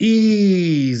became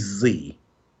easy.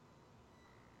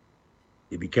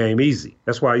 It became easy.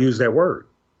 That's why I use that word.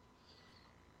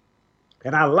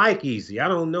 And I like easy. I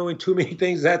don't know in too many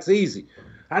things that's easy.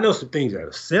 I know some things that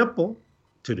are simple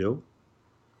to do.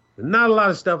 There's not a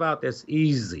lot of stuff out that's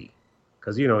easy.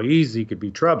 Because, easy could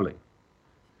be troubling.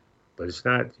 But it's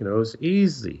not, it's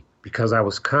easy. Because I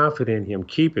was confident in him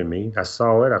keeping me. I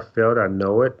saw it, I felt it, I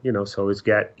know it, so it's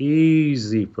got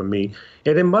easy for me.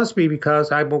 And it must be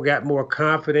because I got more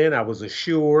confident. I was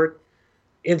assured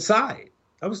inside.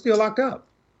 I was still locked up.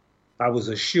 I was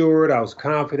assured, I was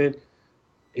confident.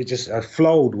 I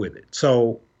flowed with it.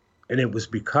 So, and it was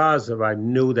because I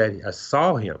knew that I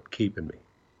saw him keeping me.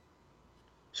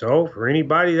 So for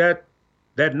anybody that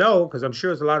know, because I'm sure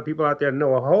there's a lot of people out there that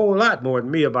know a whole lot more than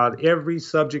me about every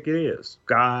subject it is.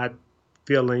 God,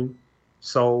 feeling,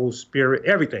 soul, spirit,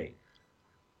 everything.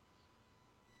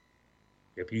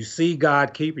 If you see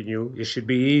God keeping you, it should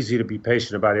be easy to be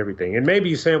patient about everything. And maybe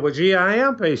you're saying, well, gee, I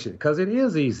am patient, because it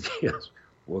is easy.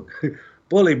 Well,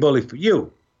 bully for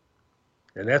you.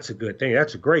 And that's a good thing.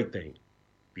 That's a great thing.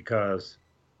 Because,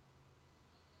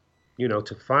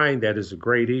 to find that is a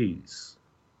great ease.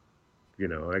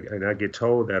 And I get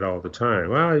told that all the time.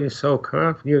 Well, you're so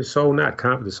confident. You're so not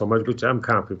confident so much, which I'm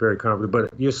confident, very confident.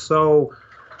 But you're so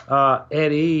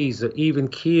at ease, even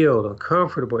keeled, or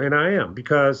comfortable. And I am,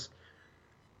 because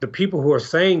the people who are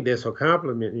saying this or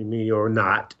complimenting me or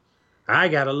not, I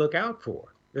got to look out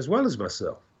for, as well as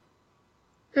myself.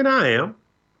 And I am.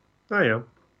 So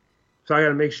I got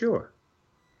to make sure.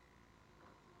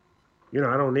 I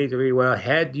don't need to be, well,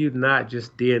 had you not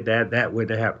just did that, that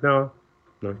wouldn't have happened.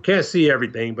 No, you can't see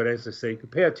everything, but as I say,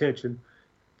 pay attention,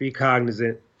 be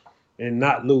cognizant, and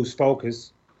not lose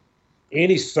focus.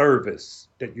 Any service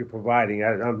that you're providing,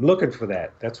 I'm looking for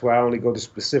that. That's why I only go to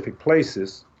specific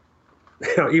places.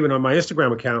 Even on my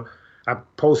Instagram account, I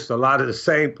post a lot of the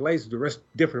same places,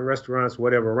 different restaurants,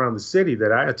 whatever, around the city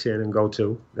that I attend and go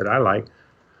to that I like,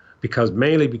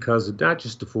 mainly because of not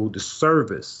just the food, the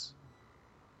service.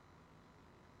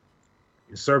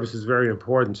 The service is very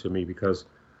important to me because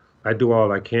I do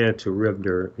all I can to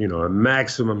render, a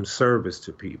maximum service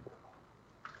to people.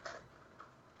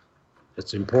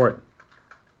 It's important,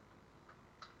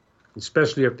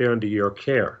 especially if they're under your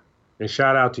care. And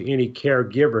shout out to any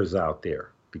caregivers out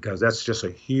there, because that's just a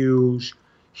huge,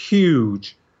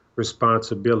 huge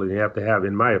responsibility. You have to have,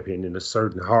 in my opinion, a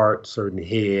certain heart, certain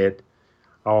head,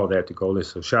 all that to go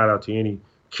listen. So shout out to any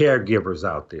caregivers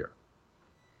out there,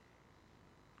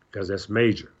 because that's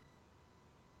major.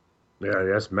 Yeah,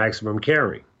 that's maximum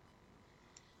caring.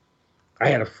 I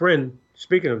had a friend,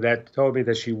 speaking of that, told me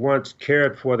that she once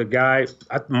cared for the guy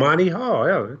at Monty Hall.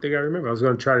 Yeah, I think I remember. I was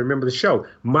going to try to remember the show,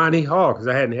 Monty Hall, because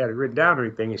I hadn't had it written down or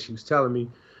anything. And she was telling me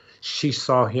she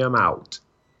saw him out,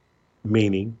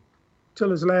 meaning till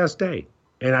his last day.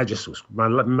 And I just was, my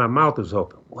mouth was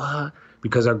open. What?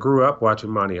 Because I grew up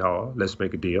watching Monty Hall, Let's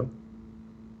Make a Deal,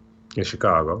 in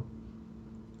Chicago.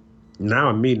 Now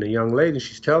I'm meeting a young lady, and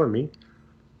she's telling me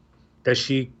that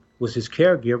she was his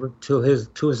caregiver to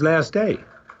his last day.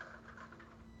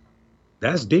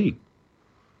 That's deep.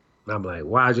 I'm like,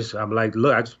 wow, I'm like,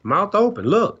 look, I just mouth open,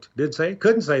 looked,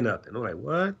 couldn't say nothing. I'm like,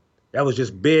 what? That was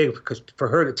just big for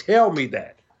her to tell me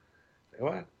that.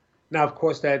 What? Now, of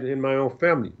course, that in my own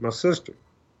family, my sister,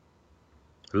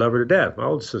 I love her to death, my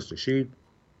older sister, she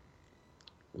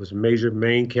was a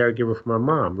main caregiver for my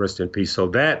mom, rest in peace. So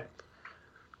that,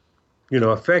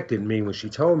 affected me when she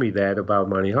told me that about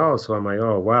Monty Hall. So I'm like,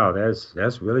 oh, wow,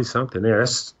 that's really something there.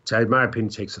 That's, in my opinion,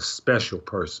 takes a special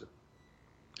person,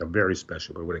 a very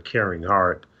special, but with a caring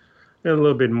heart, and a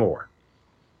little bit more,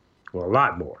 well, a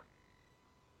lot more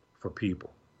for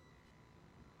people.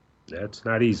 That's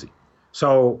not easy.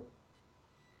 So,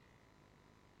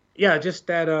 yeah, just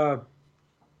that,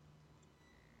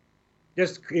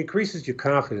 just increases your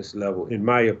confidence level, in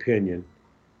my opinion,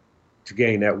 to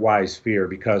gain that wise fear,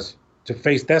 because to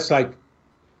face, that's like,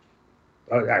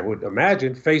 I would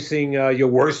imagine, facing your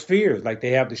worst fears, like they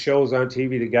have the shows on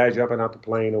TV, the guy jumping out the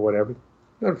plane or whatever.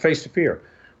 You got to face the fear.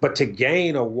 But to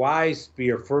gain a wise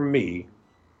fear, for me,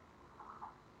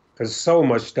 there's so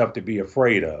much stuff to be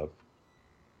afraid of,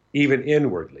 even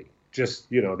inwardly. Just,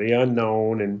 the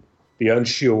unknown and the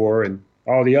unsure and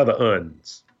all the other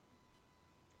uns.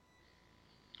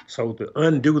 So to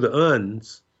undo the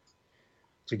uns,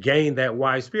 to gain that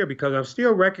wise fear, because I'm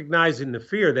still recognizing the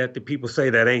fear that the people say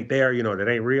that ain't there, that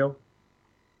ain't real.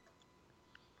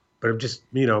 But I'm just,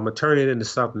 I'm going to turn it into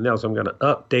something else. I'm going to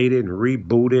update it and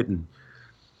reboot it and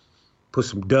put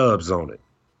some dubs on it.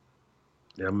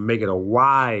 And I'm going to make it a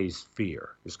wise fear.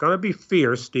 It's going to be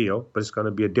fear still, but it's going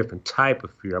to be a different type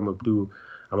of fear. I'm going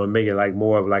to make it like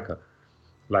more of like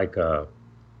a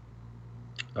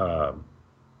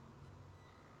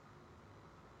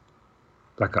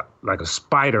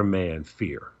Spider-Man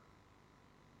fear,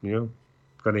 going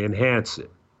to enhance it.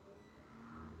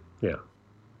 Yeah.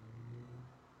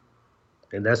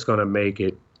 And that's going to make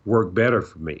it work better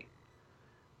for me,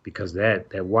 because that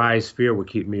wise fear will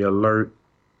keep me alert,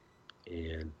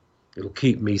 and it'll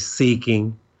keep me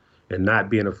seeking and not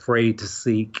being afraid to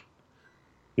seek,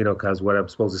 because what I'm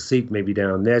supposed to seek may be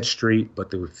down that street,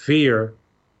 but the fear,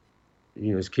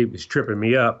 is tripping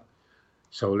me up.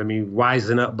 So let me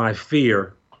wisen up my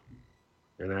fear,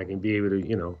 and I can be able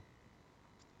to,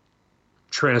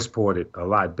 transport it a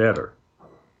lot better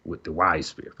with the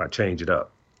wise fear if I change it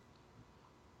up.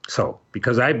 So,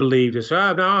 because I believe this, no,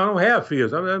 I don't have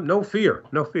fears. I have no fear.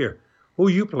 Who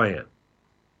you playing?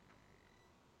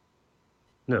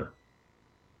 No.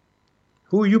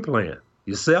 Who are you playing?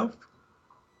 Yourself?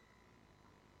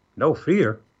 No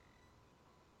fear.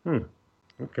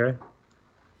 Okay.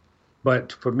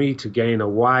 But for me to gain a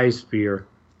wise fear,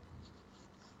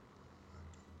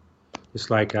 it's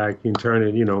like I can turn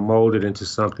it, mold it into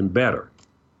something better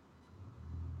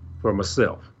for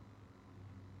myself.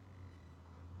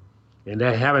 And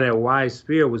that having that wise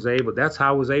fear that's how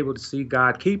I was able to see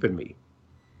God keeping me.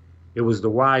 It was the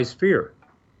wise fear,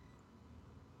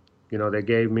 that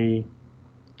gave me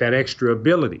that extra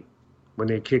ability when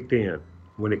it kicked in.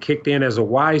 When it kicked in as a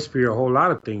wise fear, a whole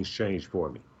lot of things changed for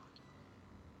me.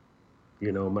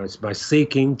 My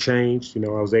seeking changed. I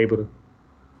was able to,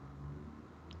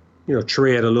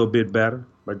 tread a little bit better.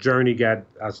 My journey I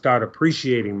started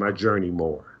appreciating my journey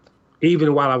more.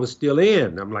 Even while I was still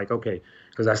in, I'm like, okay,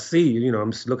 because I see,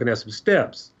 I'm looking at some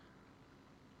steps.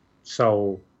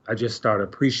 So I just started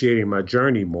appreciating my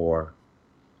journey more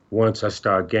once I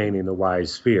started gaining the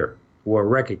wise fear, or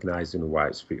recognizing the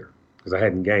wise fear, because I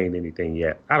hadn't gained anything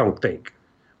yet, I don't think.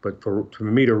 But for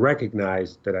me to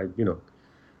recognize that I,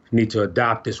 need to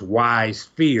adopt this wise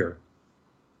fear,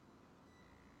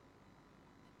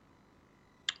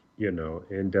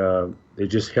 and it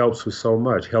just helps with so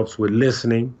much. Helps with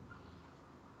listening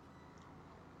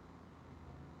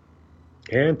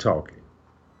and talking.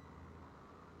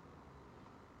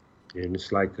 And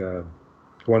it's like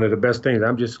one of the best things.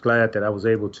 I'm just glad that I was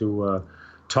able to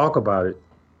talk about it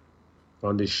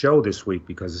on this show this week,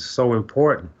 because it's so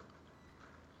important.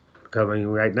 Because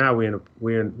right now we're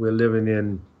living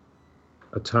in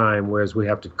a time where we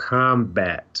have to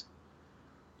combat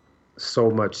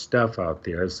so much stuff out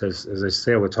there. As I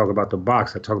said, we talk about the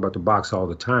box. I talk about the box all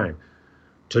the time.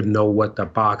 To know what the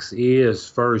box is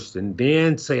first, and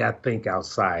then say I think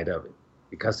outside of it.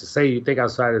 Because to say you think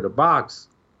outside of the box,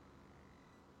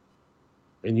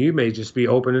 and you may just be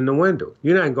opening the window.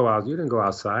 You didn't go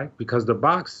outside, because the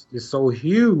box is so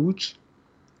huge.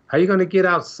 How are you going to get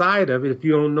outside of it if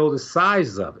you don't know the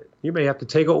size of it? You may have to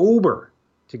take an Uber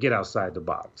to get outside the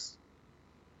box.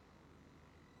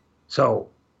 So,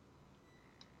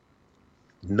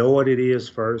 know what it is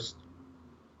first,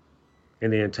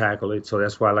 and then tackle it. So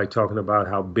that's why I like talking about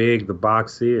how big the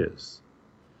box is.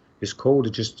 It's cool to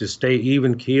just stay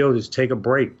even keeled, just take a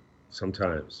break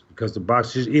sometimes, because the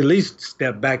box, just at least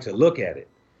step back to look at it.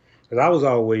 Because I was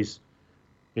always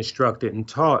instructed and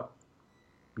taught,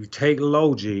 you take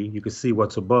low G, you can see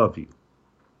what's above you.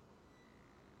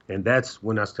 And that's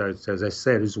when I started, as I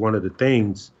said, it's one of the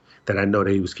things that I know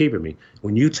that he was keeping me.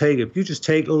 If you just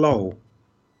take low,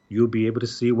 you'll be able to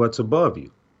see what's above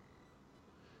you.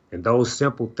 And those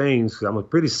simple things, I'm a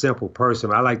pretty simple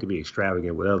person. I like to be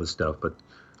extravagant with other stuff, but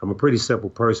I'm a pretty simple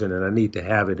person, and I need to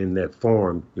have it in that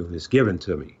form it's given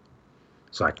to me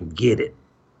so I can get it.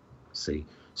 See?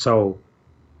 So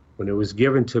when it was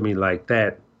given to me like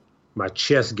that, my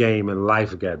chess game in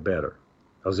life got better.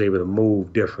 I was able to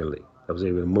move differently. I was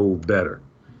able to move better.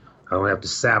 I don't have to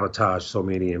sabotage so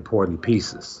many important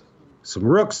pieces. Some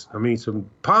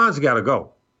pawns got to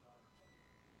go.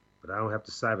 But I don't have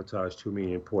to sabotage too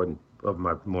many important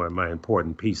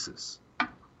pieces.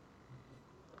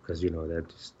 Because,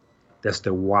 that's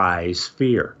the wise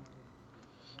fear.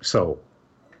 So,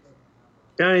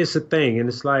 it's a thing. And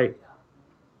it's like,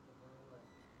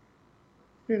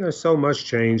 so much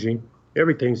changing.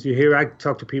 Everything's, you hear, I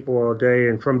talk to people all day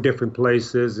and from different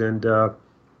places, and I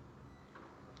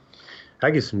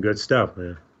get some good stuff,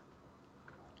 man.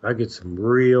 I get some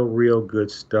real, real good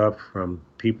stuff from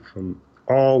people from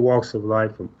all walks of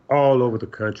life, from all over the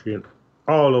country and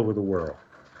all over the world.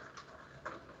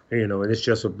 And it's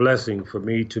just a blessing for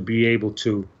me to be able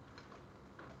to,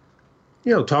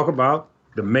 talk about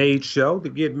the Made Show, the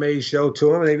Get Made Show to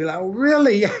them. And they be like, oh,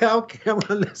 really? Yeah, okay, I'm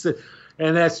going to listen.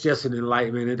 And that's just an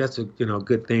enlightenment. And that's a,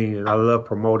 good thing. And I love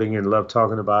promoting and love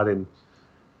talking about it. And,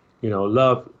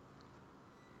 love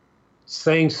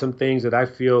saying some things that I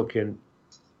feel can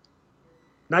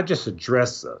not just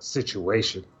address a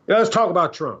situation. Let's talk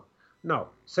about Trump. No,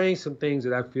 saying some things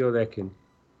that I feel that can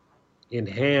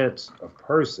enhance a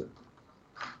person.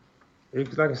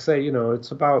 Like I say,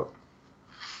 it's about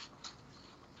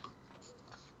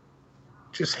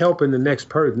just helping the next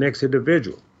person, next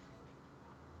individual.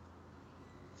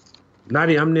 I'm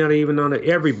not even on an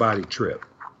everybody trip.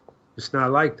 It's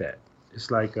not like that.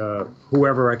 It's like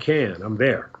whoever I can, I'm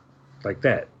there, like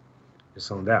that.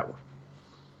 It's on that one.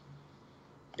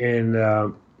 And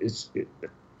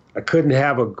I couldn't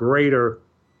have a greater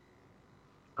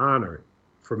honor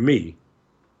for me.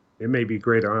 It may be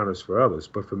greater honors for others,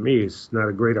 but for me, it's not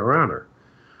a greater honor.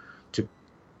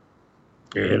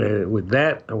 And with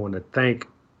that, I want to thank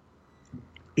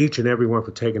each and everyone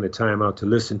for taking the time out to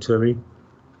listen to me,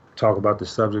 talk about the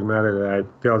subject matter that I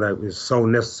felt that is so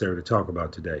necessary to talk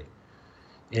about today.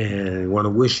 And I want to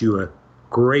wish you a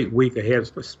great week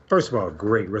ahead. First of all, a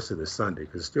great rest of the Sunday,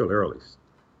 because it's still early. It's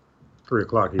 3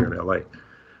 o'clock here in LA.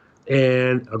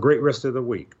 And a great rest of the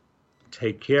week.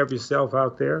 Take care of yourself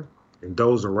out there and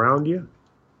those around you.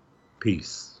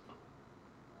 Peace.